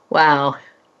wow.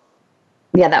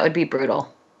 Yeah, that would be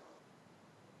brutal.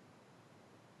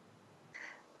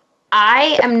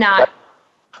 I am not.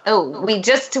 Oh, we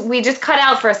just cut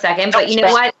out for a second, but you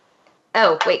know what?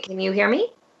 Oh, wait, can you hear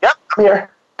me? Yep, I'm here.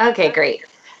 Okay, great.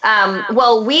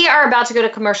 Well, we are about to go to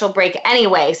commercial break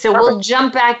anyway, so we'll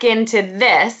jump back into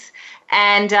this,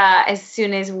 and as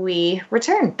soon as we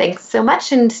return. Thanks so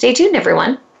much, and stay tuned,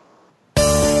 everyone.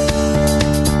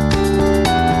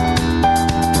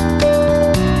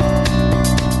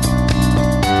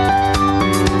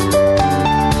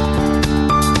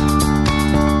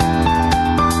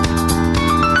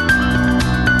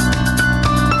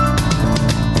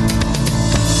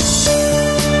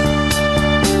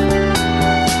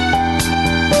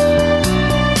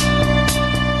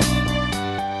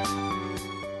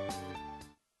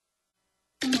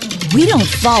 We don't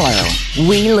follow,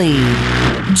 we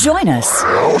lead. Join us,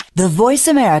 the Voice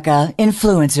America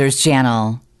Influencers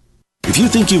Channel. If you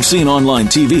think you've seen online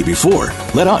TV before,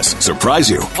 let us surprise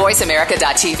you.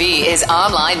 VoiceAmerica.tv is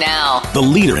online now. The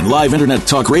leader in live internet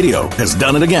talk radio has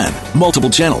done it again. Multiple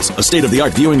channels, a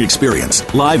state-of-the-art viewing experience,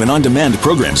 live and on-demand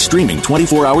programs streaming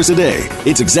 24 hours a day.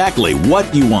 It's exactly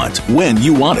what you want, when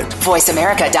you want it.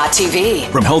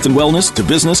 VoiceAmerica.tv. From health and wellness to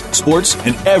business, sports,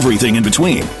 and everything in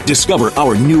between. Discover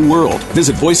our new world.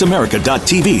 Visit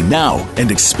VoiceAmerica.tv now and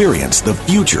experience the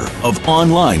future of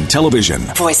online television.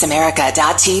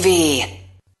 VoiceAmerica.tv.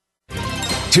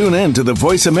 Tune in to the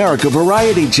Voice America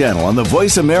Variety channel on the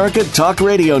Voice America Talk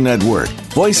Radio Network.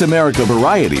 Voice America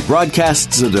Variety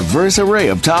broadcasts a diverse array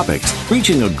of topics,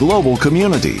 reaching a global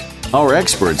community. Our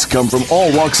experts come from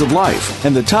all walks of life,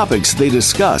 and the topics they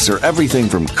discuss are everything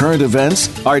from current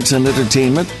events, arts and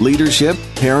entertainment, leadership,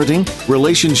 parenting,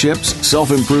 relationships,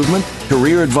 self-improvement,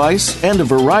 career advice, and a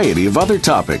variety of other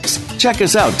topics. Check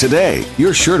us out today.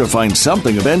 You're sure to find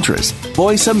something of interest.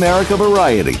 Voice America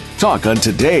Variety. Talk on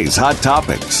today's hot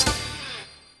topics.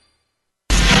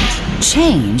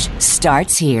 Change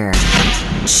starts here.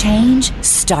 Change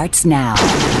starts now.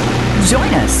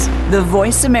 Join us, the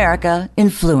Voice America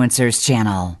Influencers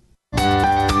Channel.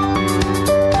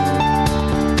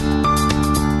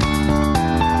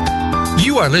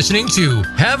 You are listening to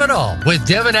Have It All with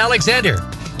Devin Alexander.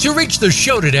 To reach the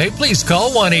show today, please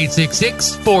call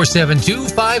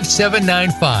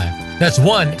 1-866-472-5795. That's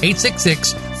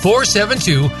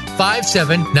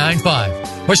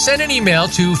 1-866-472-5795. Or send an email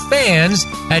to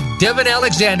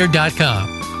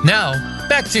fans@devinalexander.com. Now,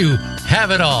 back to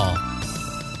Have It All.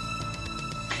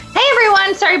 Hey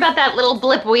everyone, sorry about that little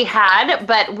blip we had,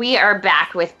 but we are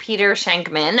back with Peter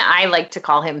Shankman. I like to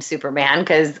call him Superman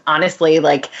because honestly,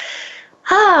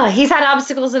 he's had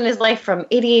obstacles in his life from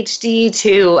ADHD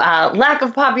to lack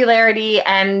of popularity,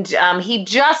 and he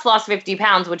just lost 50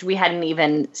 pounds, which we hadn't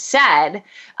even said.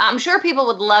 I'm sure people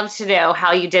would love to know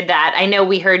how you did that. I know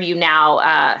we heard you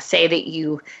now say that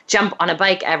you jump on a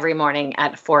bike every morning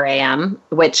at 4 a.m.,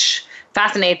 which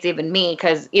fascinates even me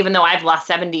because even though I've lost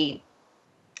 70,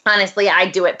 honestly, I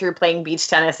do it through playing beach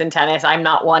tennis and tennis. I'm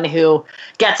not one who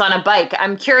gets on a bike.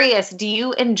 I'm curious, do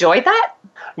you enjoy that?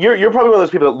 You're probably one of those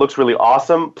people that looks really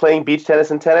awesome playing beach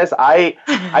tennis and tennis. I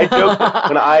joke that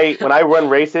when I run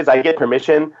races, I get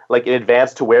permission in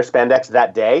advance to wear spandex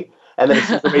that day. And then as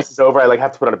soon as the race is over, I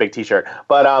have to put on a big T-shirt.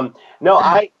 But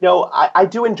I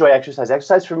do enjoy exercise.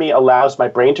 Exercise for me allows my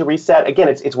brain to reset. Again,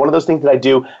 it's one of those things that I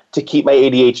do to keep my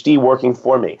ADHD working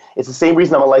for me. It's the same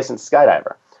reason I'm a licensed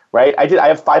skydiver, right? I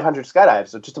have 500 skydives,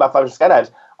 so just about 500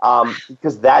 skydives,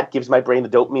 because that gives my brain the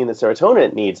dopamine and the serotonin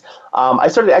it needs. I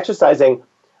started exercising.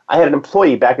 I had an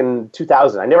employee back in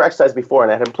 2000. I never exercised before,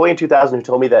 and I had an employee in 2000 who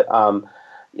told me that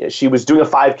she was doing a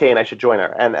 5K and I should join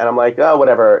her. And I'm like, oh,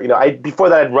 whatever. Before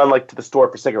that, I'd run to the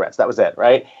store for cigarettes. That was it,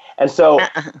 right? And so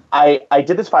I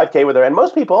did this 5K with her. And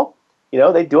most people,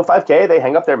 they do a 5K, they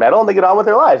hang up their medal, and they get on with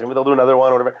their lives. Maybe they'll do another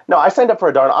one or whatever. No, I signed up for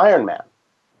a darn Ironman,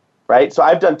 right? So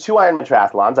I've done 2 Ironman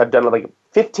triathlons. I've done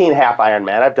 15 half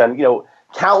Ironman. I've done,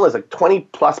 countless 20+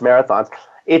 marathons.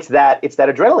 It's that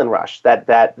adrenaline rush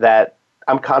that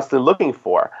I'm constantly looking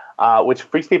for, which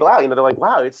freaks people out. They're like,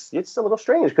 wow, it's a little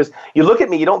strange, because you look at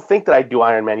me, you don't think that I do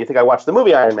Iron Man. You think I watch the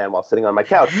movie Iron Man while sitting on my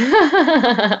couch.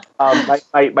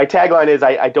 My tagline is,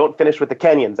 I don't finish with the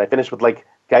Kenyans. I finish with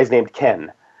guys named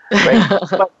Ken. Right?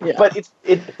 But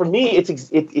for me,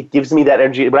 it gives me that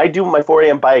energy. When I do my 4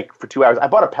 a.m. bike for 2 hours, I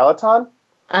bought a Peloton.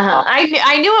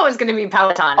 I knew it was going to be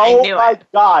Peloton. Oh my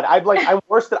God! I'm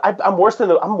worse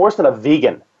than a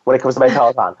vegan when it comes to my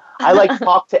Peloton. I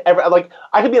talk to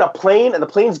I could be on a plane and the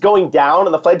plane's going down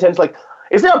and the flight attendant's like,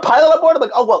 "Is there a pilot on board?" I'm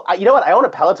like, "Oh well, you know what? I own a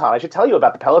Peloton. I should tell you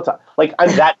about the Peloton."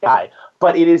 I'm that guy.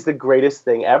 But it is the greatest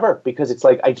thing ever, because it's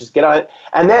I just get on it,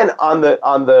 and then on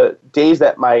the days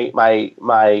that my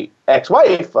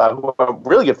ex-wife, who I'm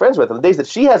really good friends with, and the days that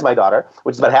she has my daughter,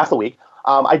 which is about half the week.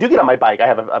 I do get on my bike. I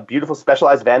have a beautiful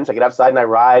specialized bench. I get outside and I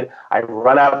ride. I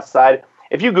run outside.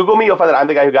 If you Google me, you'll find that I'm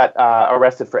the guy who got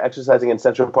arrested for exercising in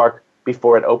Central Park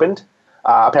before it opened.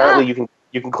 Apparently,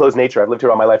 you can close nature. I've lived here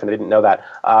all my life and I didn't know that.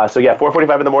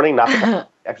 4:45 in the morning, not the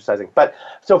exercising. But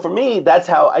so for me, that's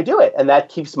how I do it, and that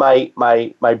keeps my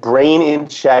brain in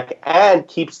check and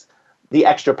keeps the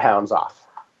extra pounds off.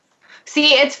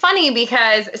 See, it's funny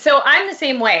because, so I'm the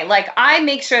same way. I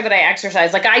make sure that I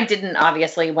exercise. I didn't,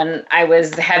 obviously, when I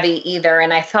was heavy either,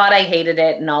 and I thought I hated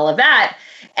it and all of that.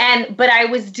 But I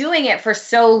was doing it for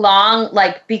so long,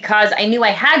 because I knew I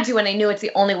had to, and I knew it's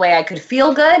the only way I could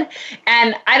feel good.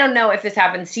 And I don't know if this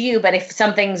happens to you, but if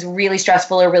something's really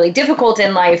stressful or really difficult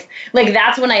in life,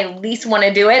 that's when I least want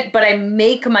to do it. But I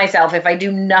make myself, if I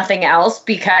do nothing else,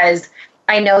 because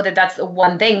I know that that's the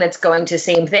one thing that's going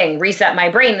to reset my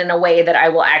brain in a way that I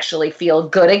will actually feel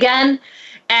good again.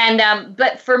 And,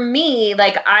 but for me,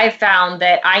 I found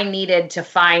that I needed to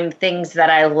find things that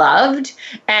I loved,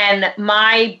 and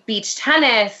my beach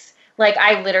tennis,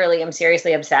 I literally am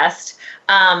seriously obsessed.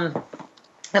 But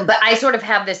I sort of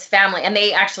have this family, and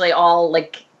they actually all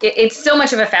it's so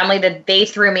much of a family that they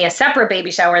threw me a separate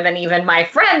baby shower than even my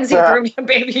friends who threw me a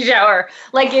baby shower.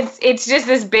 It's just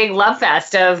this big love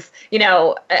fest of,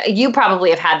 you probably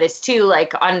have had this too.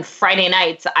 On Friday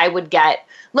nights, I would get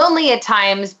lonely at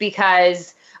times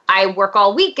because I work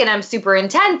all week and I'm super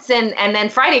intense. And then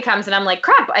Friday comes and I'm like,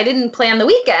 crap, I didn't plan the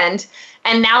weekend.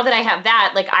 And now that I have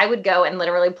that, I would go and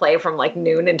literally play from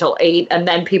noon until 8. And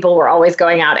then people were always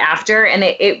going out after. And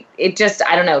it just,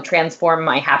 I don't know, transformed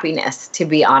my happiness, to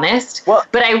be honest. Well,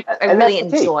 but I really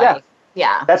enjoy.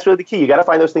 Yeah. That's really the key. You got to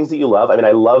find those things that you love. I mean,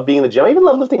 I love being in the gym. I even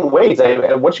love lifting weights.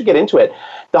 Once you get into it,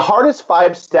 the hardest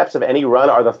 5 steps of any run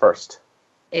are the first.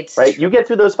 It's right. You get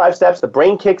through those 5 steps, the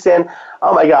brain kicks in.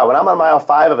 Oh my God! When I'm on mile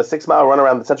 5 of a 6-mile run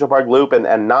around the Central Park Loop and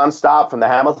nonstop from the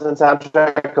Hamilton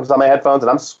soundtrack comes on my headphones, and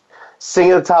I'm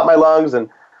singing at the top of my lungs and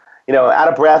out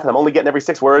of breath, and I'm only getting every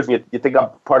 6 words, and you think I'm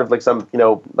part of some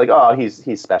oh,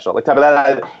 he's special, type of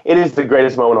that. It is the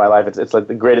greatest moment of my life. It's the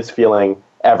greatest feeling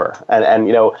ever,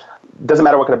 and doesn't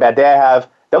matter what kind of bad day I have.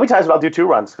 There'll be times when I'll do 2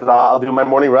 runs, because I'll do my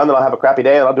morning run, then I'll have a crappy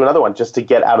day, and I'll do another one just to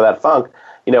get out of that funk.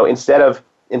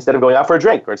 Instead of going out for a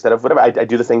drink, or instead of whatever, I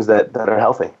do the things that are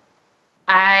healthy.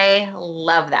 I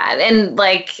love that. And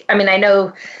I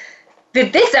know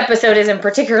that this episode isn't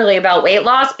particularly about weight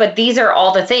loss, but these are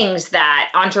all the things that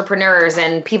entrepreneurs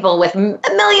and people with a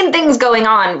million things going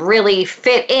on really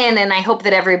fit in, and I hope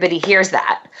that everybody hears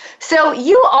that. So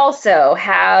you also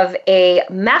have a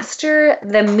Master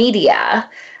the Media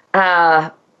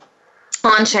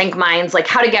on Shank Minds,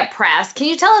 how to get press. Can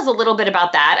you tell us a little bit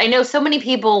about that? I know so many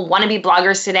people want to be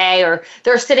bloggers today, or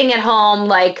they're sitting at home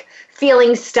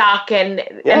feeling stuck, and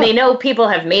they know people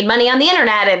have made money on the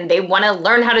internet and they want to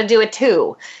learn how to do it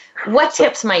too. What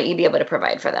tips might you be able to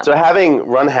provide for them? So having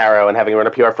run Harrow and having run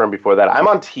a PR firm before that, I'm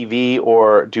on TV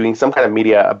or doing some kind of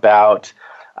media about,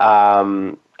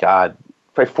 probably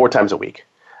 4 times a week.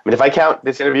 I mean, if I count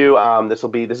this interview, this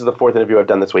is the 4th interview I've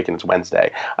done this week, and it's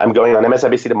Wednesday. I'm going on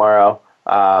MSNBC tomorrow.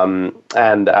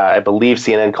 And I believe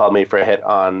CNN called me for a hit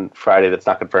on Friday that's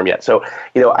not confirmed yet. So,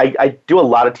 I do a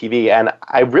lot of TV, and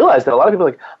I realized that a lot of people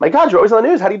are like, my God, you're always on the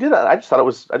news. How do you do that? I just thought it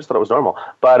was normal.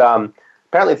 But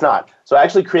apparently it's not. So I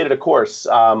actually created a course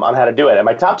on how to do it. And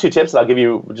my top 2 tips that I'll give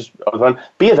you, just one,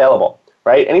 be available,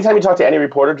 right? Anytime you talk to any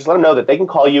reporter, just let them know that they can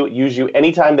call you, use you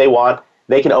anytime they want.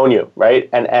 They can own you, right?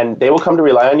 And they will come to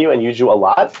rely on you and use you a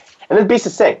lot. And then be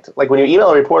succinct. Like when you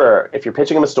email a reporter, if you're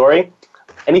pitching them a story,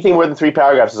 anything more than 3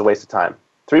 paragraphs is a waste of time.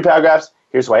 3 paragraphs,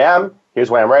 here's who I am, here's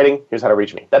why I'm writing, here's how to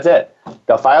reach me. That's it.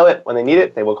 They'll file it. When they need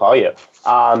it, they will call you.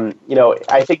 I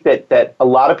think that a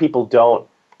lot of people don't,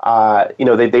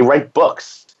 they write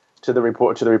books to the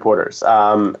reporters.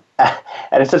 And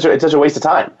it's such a waste of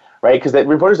time, right? Because the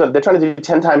reporters, they're trying to do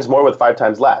 10 times more with 5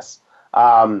 times less.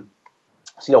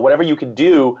 So whatever you can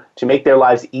do to make their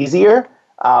lives easier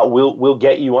will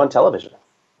get you on television.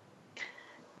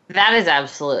 That is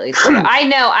absolutely true. I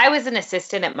know. I was an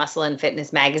assistant at Muscle and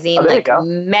Fitness magazine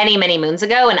many, many moons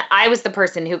ago, and I was the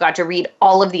person who got to read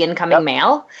all of the incoming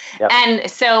mail. Yep.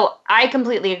 And so I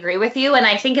completely agree with you, and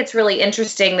I think it's really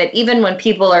interesting that even when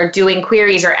people are doing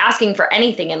queries or asking for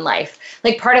anything in life,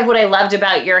 like part of what I loved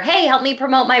about your, hey, help me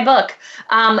promote my book,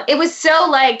 it was so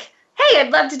like, hey,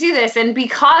 I'd love to do this. And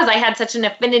because I had such an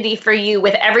affinity for you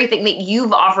with everything that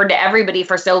you've offered to everybody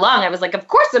for so long, I was like, of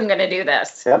course I'm going to do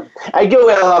this. Yep. I give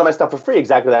away a lot of my stuff for free,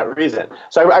 exactly that reason.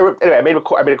 So I made a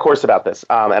course about this,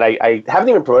 and I haven't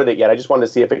even promoted it yet. I just wanted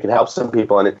to see if it can help some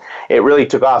people, and it really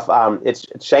took off. It's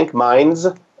Shank Minds,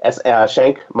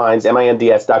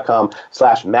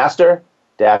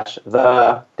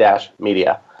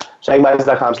 shankminds.com/master-the-media.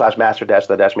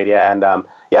 shankminds.com/master-the-media. And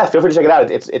feel free to check it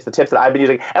out. It's the tips that I've been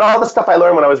using, and all the stuff I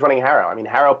learned when I was running Harrow. I mean,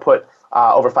 Harrow put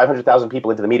over 500,000 people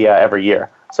into the media every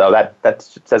year, so that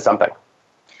says something.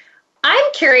 I'm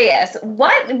curious,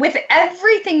 with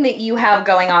everything that you have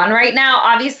going on right now,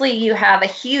 obviously you have a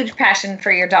huge passion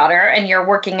for your daughter and you're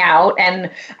working out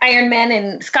and Ironman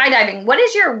and skydiving. What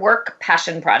is your work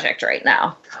passion project right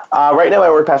now? Right now, my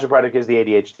work passion project is the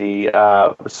ADHD.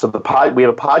 We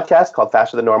have a podcast called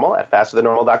Faster Than Normal at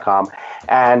fasterthannormal.com,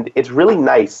 and it's really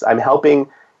nice. I'm helping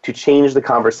to change the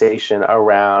conversation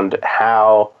around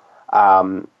how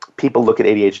people look at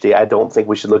ADHD. I don't think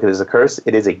we should look at it as a curse.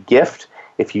 It is a gift.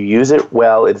 If you use it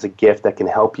well, it is a gift that can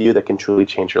help you, that can truly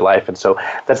change your life. And so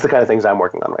that's the kind of things I'm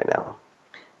working on right now.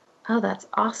 Oh, that's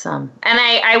awesome. And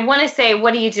I want to say,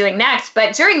 what are you doing next?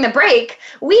 But during the break,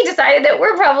 we decided that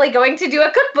we're probably going to do a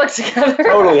cookbook together.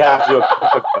 Totally have to do a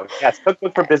cookbook. Yes,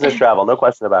 cookbook for business travel. No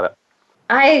question about it.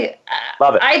 I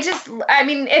love it.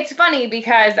 It's funny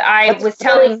because That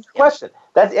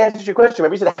answers your question.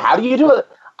 Remember you said, how do you do it?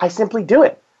 I simply do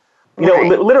it.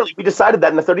 Literally, we decided that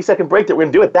in the 30-second break that we're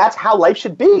going to do it. That's how life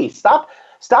should be. Stop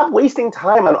wasting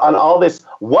time on all this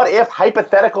what if,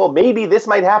 hypothetical, maybe this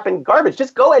might happen garbage.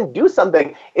 Just go and do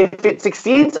something. If it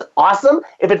succeeds, awesome.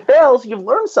 If it fails, you've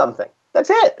learned something.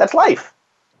 That's it. That's life.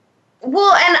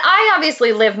 Well, and I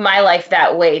obviously live my life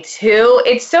that way too.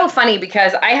 It's so funny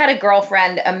because I had a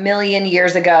girlfriend a million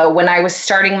years ago when I was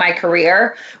starting my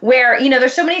career where,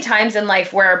 there's so many times in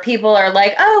life where people are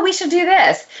like, oh, we should do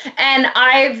this. And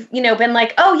I've, been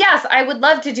like, oh, yes, I would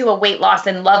love to do a weight loss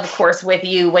and love course with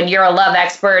you when you're a love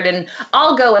expert. And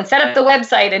I'll go and set up the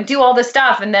website and do all the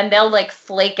stuff. And then they'll like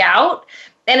flake out.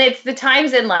 And it's the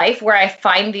times in life where I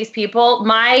find these people.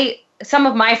 Some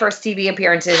of my first TV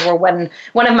appearances were when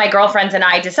one of my girlfriends and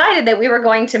I decided that we were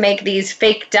going to make these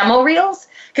fake demo reels.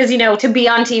 Because, to be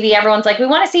on TV, everyone's like, we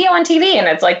want to see you on TV. And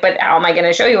it's like, but how am I going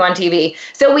to show you on TV?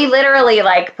 So we literally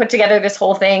put together this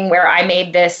whole thing where I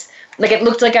made this, it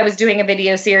looked like I was doing a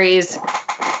video series.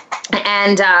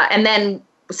 And then,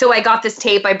 so I got this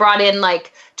tape. I brought in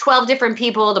 12 different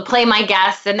people to play my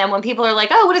guests. And then when people are like,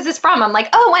 oh, what is this from? I'm like,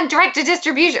 oh, and direct to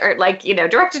distribution or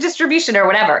direct to distribution or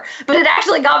whatever. But it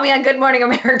actually got me on Good Morning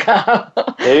America.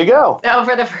 There you go. So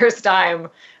for the first time.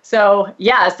 So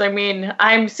yes,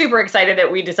 I'm super excited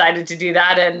that we decided to do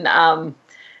that.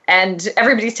 And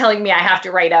everybody's telling me I have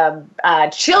to write a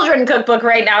children cookbook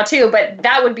right now too. But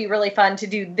that would be really fun to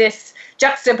do this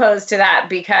juxtaposed to that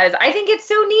because I think it's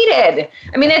so needed.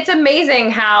 It's amazing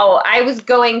how I was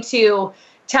going to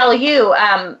tell you,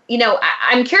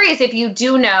 I'm curious if you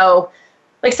do know,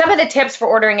 some of the tips for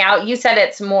ordering out, you said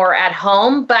it's more at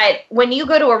home, but when you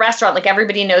go to a restaurant,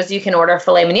 everybody knows you can order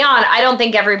filet mignon. I don't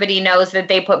think everybody knows that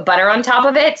they put butter on top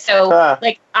of it. So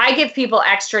I give people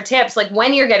extra tips.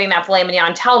 When you're getting that filet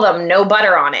mignon, tell them no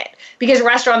butter on it because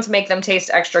restaurants make them taste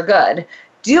extra good.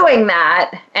 Doing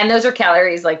that, and those are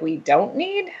calories we don't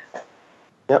need.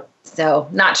 Yep. So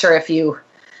not sure if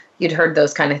you'd heard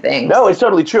those kind of things. No, it's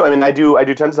totally true. I do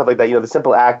tons of stuff like that. The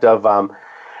simple act of,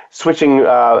 switching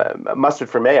mustard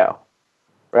for mayo,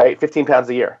 right? 15 pounds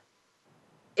a year.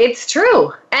 It's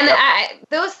true. And Yep.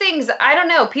 those things, I don't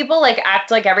know, people like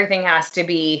act like everything has to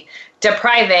be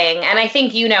depriving. And I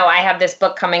think, I have this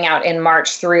book coming out in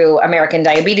March through American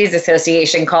Diabetes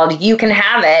Association called You Can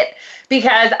Have It,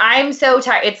 because I'm so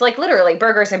tired. It's like literally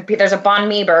burgers, and there's a banh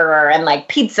mi burger and like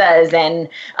pizzas. And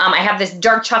I have this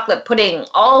dark chocolate pudding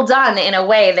all done in a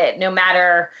way that no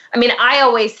matter, I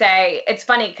always say, it's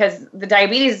funny because the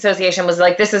Diabetes Association was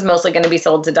like, this is mostly going to be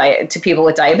sold to people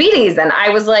with diabetes. And I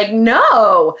was like,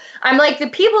 no, I'm like, the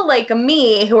people like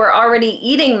me who are already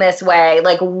eating this way,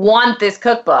 like want this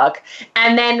cookbook.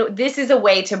 And then this is a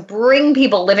way to bring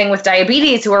people living with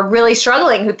diabetes who are really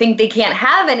struggling, who think they can't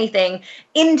have anything,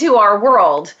 into our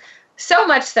world. So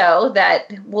much so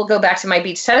that we'll go back to my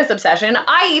beach tennis obsession.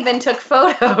 I even took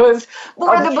photos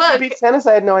for the book. Beach tennis?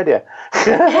 I had no idea.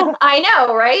 I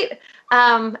know, right?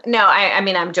 No,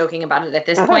 I'm joking about it at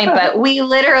this point, but we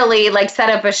literally like set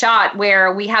up a shot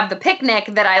where we have the picnic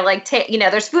that I like take,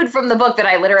 there's food from the book that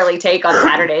I literally take on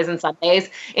Saturdays and Sundays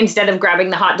instead of grabbing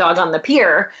the hot dog on the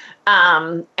pier.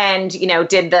 And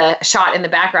did the shot in the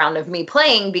background of me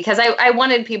playing because I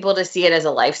wanted people to see it as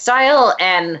a lifestyle.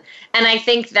 And I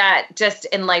think that just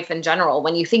in life in general,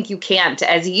 when you think you can't,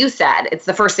 as you said, it's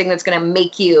the first thing that's going to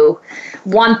make you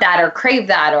want that or crave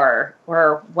that or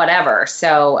whatever.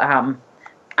 So,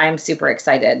 I'm super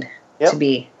excited to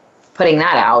be putting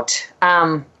that out.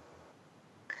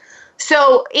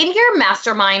 So in your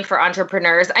mastermind for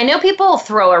entrepreneurs, I know people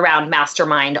throw around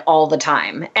mastermind all the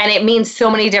time, and it means so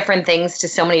many different things to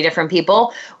so many different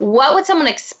people. What would someone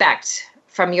expect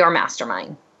from your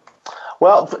mastermind?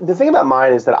 Well, the thing about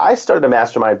mine is that I started a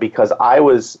mastermind because I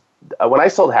was, when I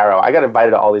sold Harrow, I got invited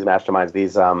to all these masterminds,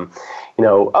 these, come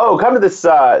to this,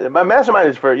 my mastermind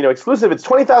is for, exclusive, it's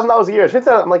 $20,000 a year. It's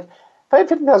 $50,000. I'm like, if I had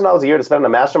 $50,000 a year to spend on a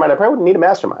mastermind, I probably wouldn't need a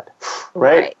mastermind,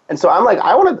 right? And so I'm like,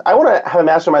 I want to have a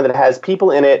mastermind that has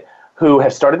people in it who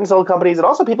have started and sold companies, and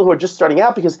also people who are just starting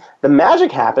out, because the magic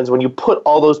happens when you put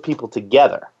all those people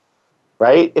together,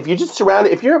 right? If you just surround,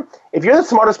 if you're the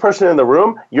smartest person in the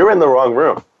room, you're in the wrong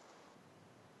room.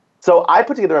 So I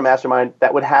put together a mastermind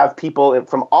that would have people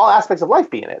from all aspects of life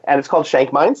be in it, and it's called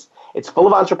Shank Minds. It's full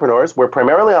of entrepreneurs. We're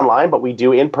primarily online, but we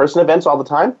do in-person events all the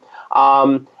time.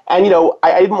 And I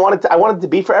didn't want it to, I wanted it to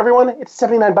be for everyone. It's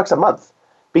 $79 a month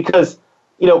because,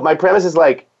 my premise is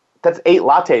like, that's 8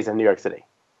 lattes in New York City.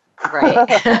 Right.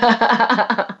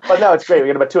 But no, it's great. We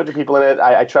got about 200 people in it.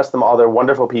 I trust them all. They're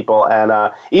wonderful people.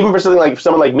 And even for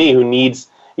someone like me who needs,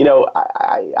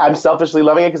 I'm selfishly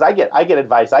loving it because I get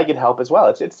advice. I get help as well.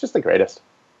 It's just the greatest.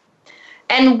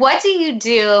 And what do you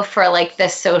do for like the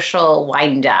social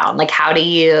wind down? Like, how do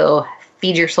you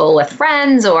feed your soul with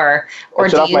friends or I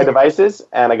shut off my devices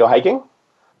and I go hiking.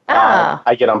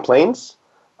 I get on planes.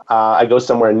 I go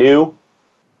somewhere new.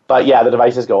 But yeah, the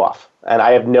devices go off. And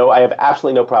I have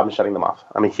absolutely no problem shutting them off.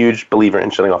 I'm a huge believer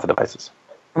in shutting off the devices.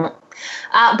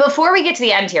 Before we get to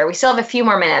the end here, we still have a few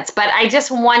more minutes, but I just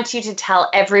want you to tell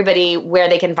everybody where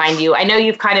they can find you. I know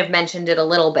you've kind of mentioned it a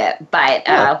little bit, but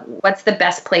what's the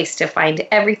best place to find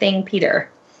everything, Peter?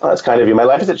 Oh, that's kind of you. My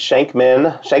life is at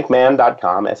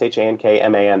shankman.com,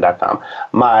 shankman.com.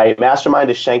 My mastermind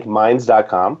is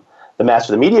shankminds.com. The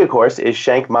Master the Media course is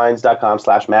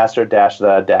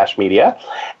shankminds.com/master-the-media.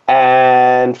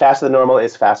 And Faster Than Normal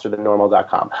is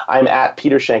fasterthannormal.com. I'm at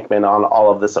Peter Shankman on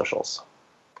all of the socials.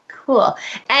 Cool.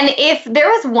 And if there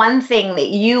was one thing that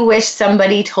you wish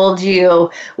somebody told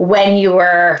you when you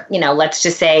were, let's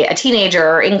just say a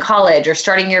teenager or in college or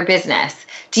starting your business,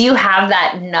 do you have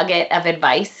that nugget of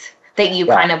advice that you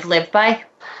kind of live by?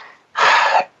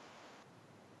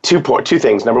 Two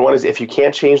things. Number one is if you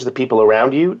can't change the people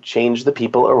around you, change the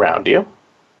people around you.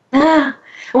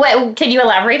 What, can you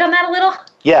elaborate on that a little?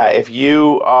 Yeah, if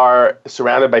you are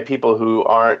surrounded by people who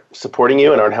aren't supporting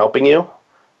you and aren't helping you,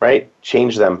 right,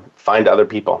 change them. Find other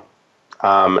people.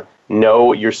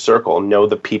 Know your circle. Know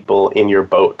the people in your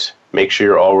boat. Make sure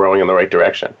you're all rowing in the right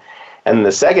direction. And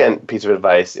the second piece of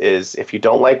advice is if you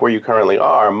don't like where you currently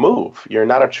are, move. You're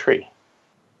not a tree.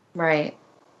 Right.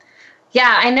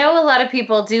 Yeah, I know a lot of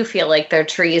people do feel like they're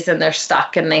trees and they're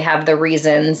stuck and they have the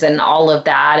reasons and all of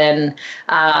that. And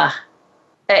I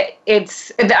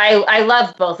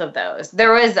love both of those.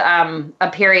 There was a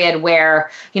period where,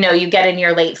 you get in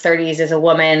your late 30s as a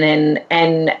woman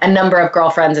and a number of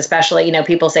girlfriends, especially,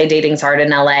 people say dating's hard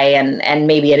in LA and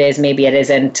maybe it is, maybe it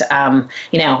isn't.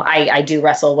 I do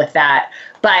wrestle with that.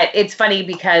 But it's funny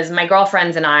because my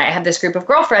girlfriends and I had this group of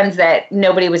girlfriends that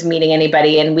nobody was meeting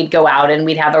anybody, and we'd go out and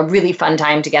we'd have a really fun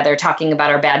time together talking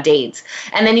about our bad dates.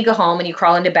 And then you go home and you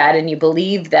crawl into bed and you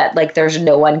believe that like there's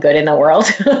no one good in the world.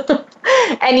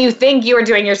 and you think you are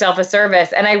doing yourself a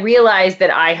service. And I realized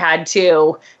that I had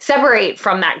to separate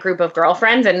from that group of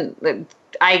girlfriends, and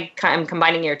I'm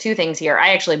combining your two things here. I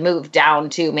actually moved down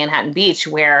to Manhattan Beach,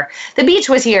 where the beach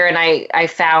was here, and I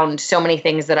found so many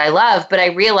things that I love. But I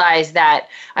realized that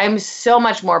I'm so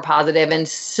much more positive and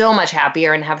so much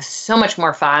happier and have so much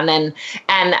more fun. And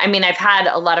I mean, I've had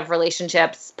a lot of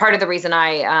relationships. Part of the reason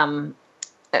I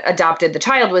adopted the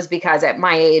child was because at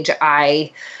my age,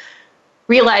 I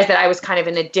realized that I was kind of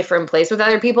in a different place with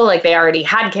other people. Like, they already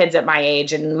had kids at my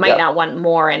age and might not want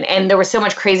more. And there was so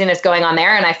much craziness going on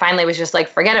there. And I finally was just like,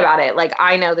 forget about it. Like,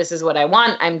 I know this is what I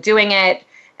want. I'm doing it.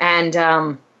 And,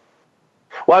 well,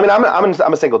 I mean,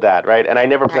 I'm a single dad, right? And I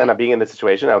never plan on being in this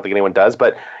situation. I don't think anyone does,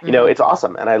 but you know, it's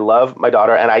awesome. And I love my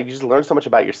daughter, and I just learned so much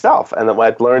about yourself. And then what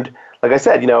I've learned, like I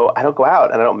said, you know, I don't go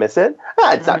out and I don't miss it.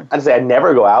 It's not, I'd say I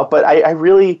never go out, but I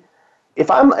really, if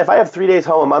I have 3 days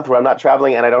home a month where I'm not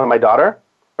traveling and I don't have my daughter,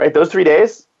 right? Those 3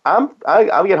 days, I'll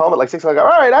get home at like 6 o'clock.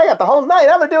 All right, I got the whole night.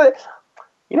 I'm gonna do it.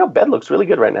 You know, bed looks really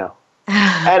good right now,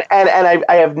 and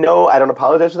I don't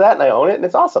apologize for that, and I own it, and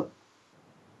it's awesome.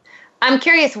 I'm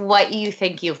curious what you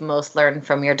think you've most learned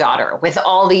from your daughter with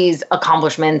all these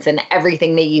accomplishments and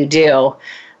everything that you do.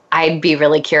 I'd be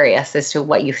really curious as to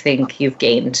what you think you've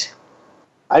gained.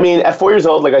 I mean, at 4 years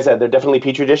old, like I said, they're definitely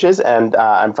Petri dishes, and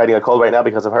I'm fighting a cold right now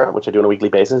because of her, which I do on a weekly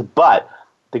basis. But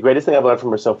the greatest thing I've learned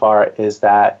from her so far is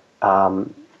that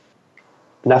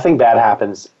nothing bad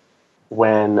happens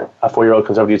when a 4-year-old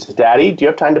comes over to you and says, "Daddy, do you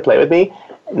have time to play with me?"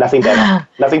 Nothing bad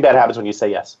happens when you say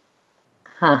yes.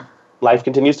 Huh. Life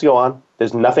continues to go on.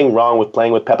 There's nothing wrong with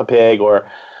playing with Peppa Pig or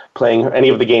playing any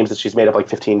of the games that she's made up, like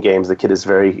 15 games. The kid is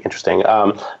very interesting.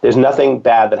 There's nothing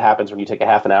bad that happens when you take a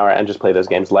half an hour and just play those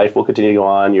games. Life will continue to go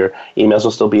on. Your emails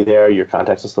will still be there. Your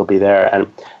contacts will still be there. And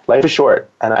life is short.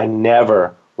 And I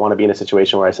never want to be in a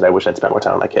situation where I said, I wish I'd spent more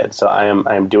time with my kids. So I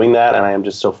am doing that, and I am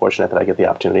just so fortunate that I get the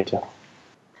opportunity to.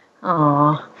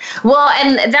 Aw. Well,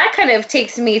 and that kind of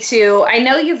takes me to, I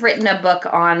know you've written a book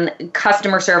on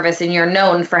customer service, and you're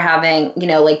known for having, you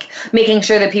know, like making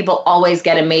sure that people always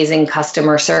get amazing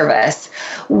customer service.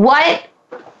 What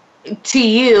to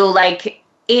you, like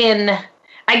I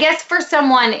guess for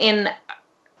someone in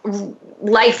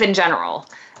life in general,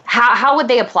 how would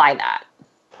they apply that?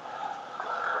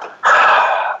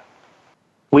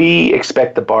 We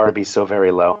expect the bar to be so very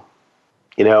low.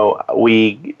 You know,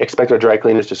 we expect our dry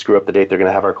cleaners to screw up the date they're going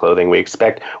to have our clothing. We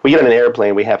get on an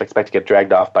airplane, we expect to get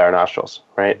dragged off by our nostrils,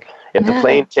 right? If the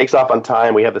plane takes off on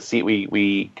time, we have the seat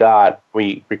we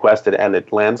requested, and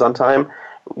it lands on time,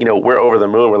 you know, we're over the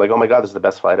moon. We're like, oh my God, this is the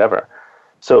best flight ever.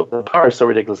 So the bar is so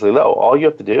ridiculously low. All you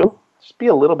have to do is just be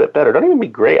a little bit better. Don't even be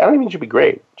great. I don't even need you to be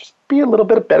great. Just be a little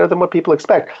bit better than what people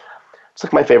expect. It's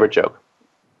like my favorite joke.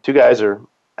 Two guys are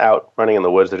out running in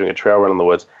the woods. They're doing a trail run in the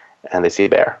woods, and they see a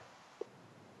bear.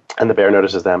 And the bear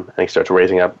notices them, and he starts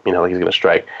raising up, you know, like he's going to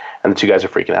strike. And the two guys are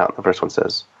freaking out. The first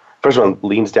one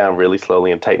leans down really slowly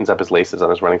and tightens up his laces on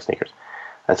his running sneakers.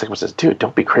 And the second one says, dude,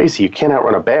 don't be crazy. You can't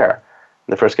outrun a bear.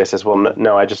 And the first guy says, well,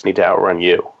 no, I just need to outrun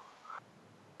you.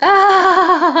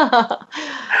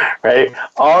 Right?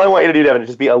 All I want you to do, Devin, is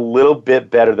just be a little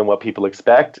bit better than what people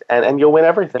expect, and you'll win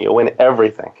everything. You'll win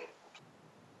everything.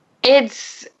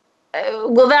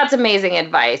 Well, that's amazing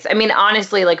advice. I mean,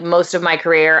 honestly, like most of my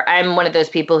career, I'm one of those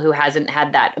people who hasn't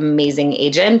had that amazing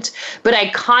agent, but I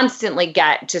constantly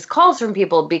get just calls from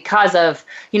people because of,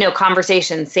 you know,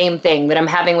 conversations, same thing that I'm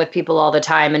having with people all the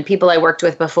time, and people I worked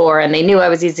with before, and they knew I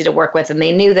was easy to work with, and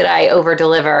they knew that I over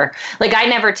deliver. Like, I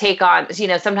never take on, you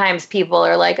know, sometimes people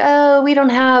are like, oh, we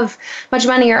don't have much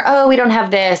money, or, oh, we don't have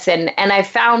this. And I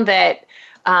found that,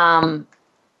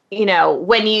 you know,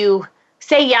 when you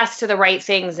say yes to the right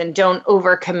things and don't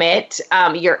overcommit,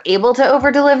 you're able to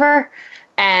over-deliver.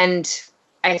 And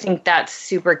I think that's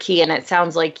super key. And it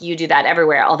sounds like you do that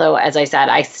everywhere. Although, as I said,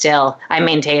 I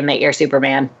maintain that you're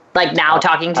Superman. Like now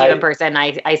talking to you in person,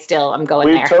 I'm going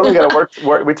there. We totally got to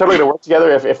work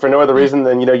together if for no other reason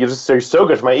than, you know, you're so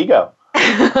good for my ego.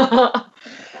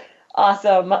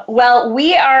 Awesome. Well,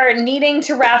 we are needing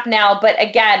to wrap now. But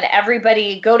again,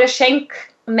 everybody go to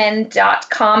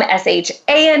shankman.com,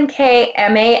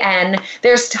 SHANKMAN.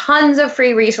 There's tons of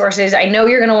free resources. I know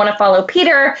you're going to want to follow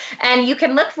Peter, and you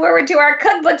can look forward to our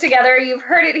cookbook together. You've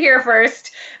heard it here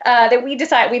first. That we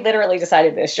literally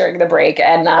decided this during the break,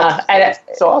 and that's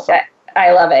so awesome.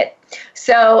 I love it.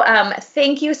 So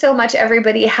thank you so much,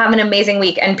 everybody. Have an amazing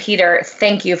week. And Peter,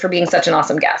 thank you for being such an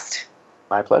awesome guest.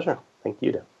 My pleasure. Thank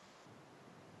you, Deb.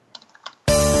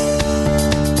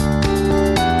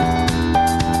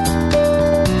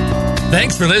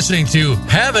 Thanks for listening to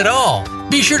Have It All.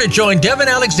 Be sure to join Devin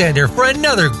Alexander for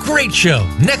another great show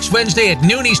next Wednesday at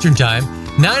noon Eastern Time,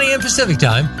 9 a.m. Pacific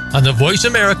Time on the Voice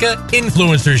America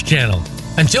Influencers channel.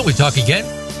 Until we talk again,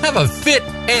 have a fit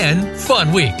and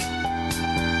fun week.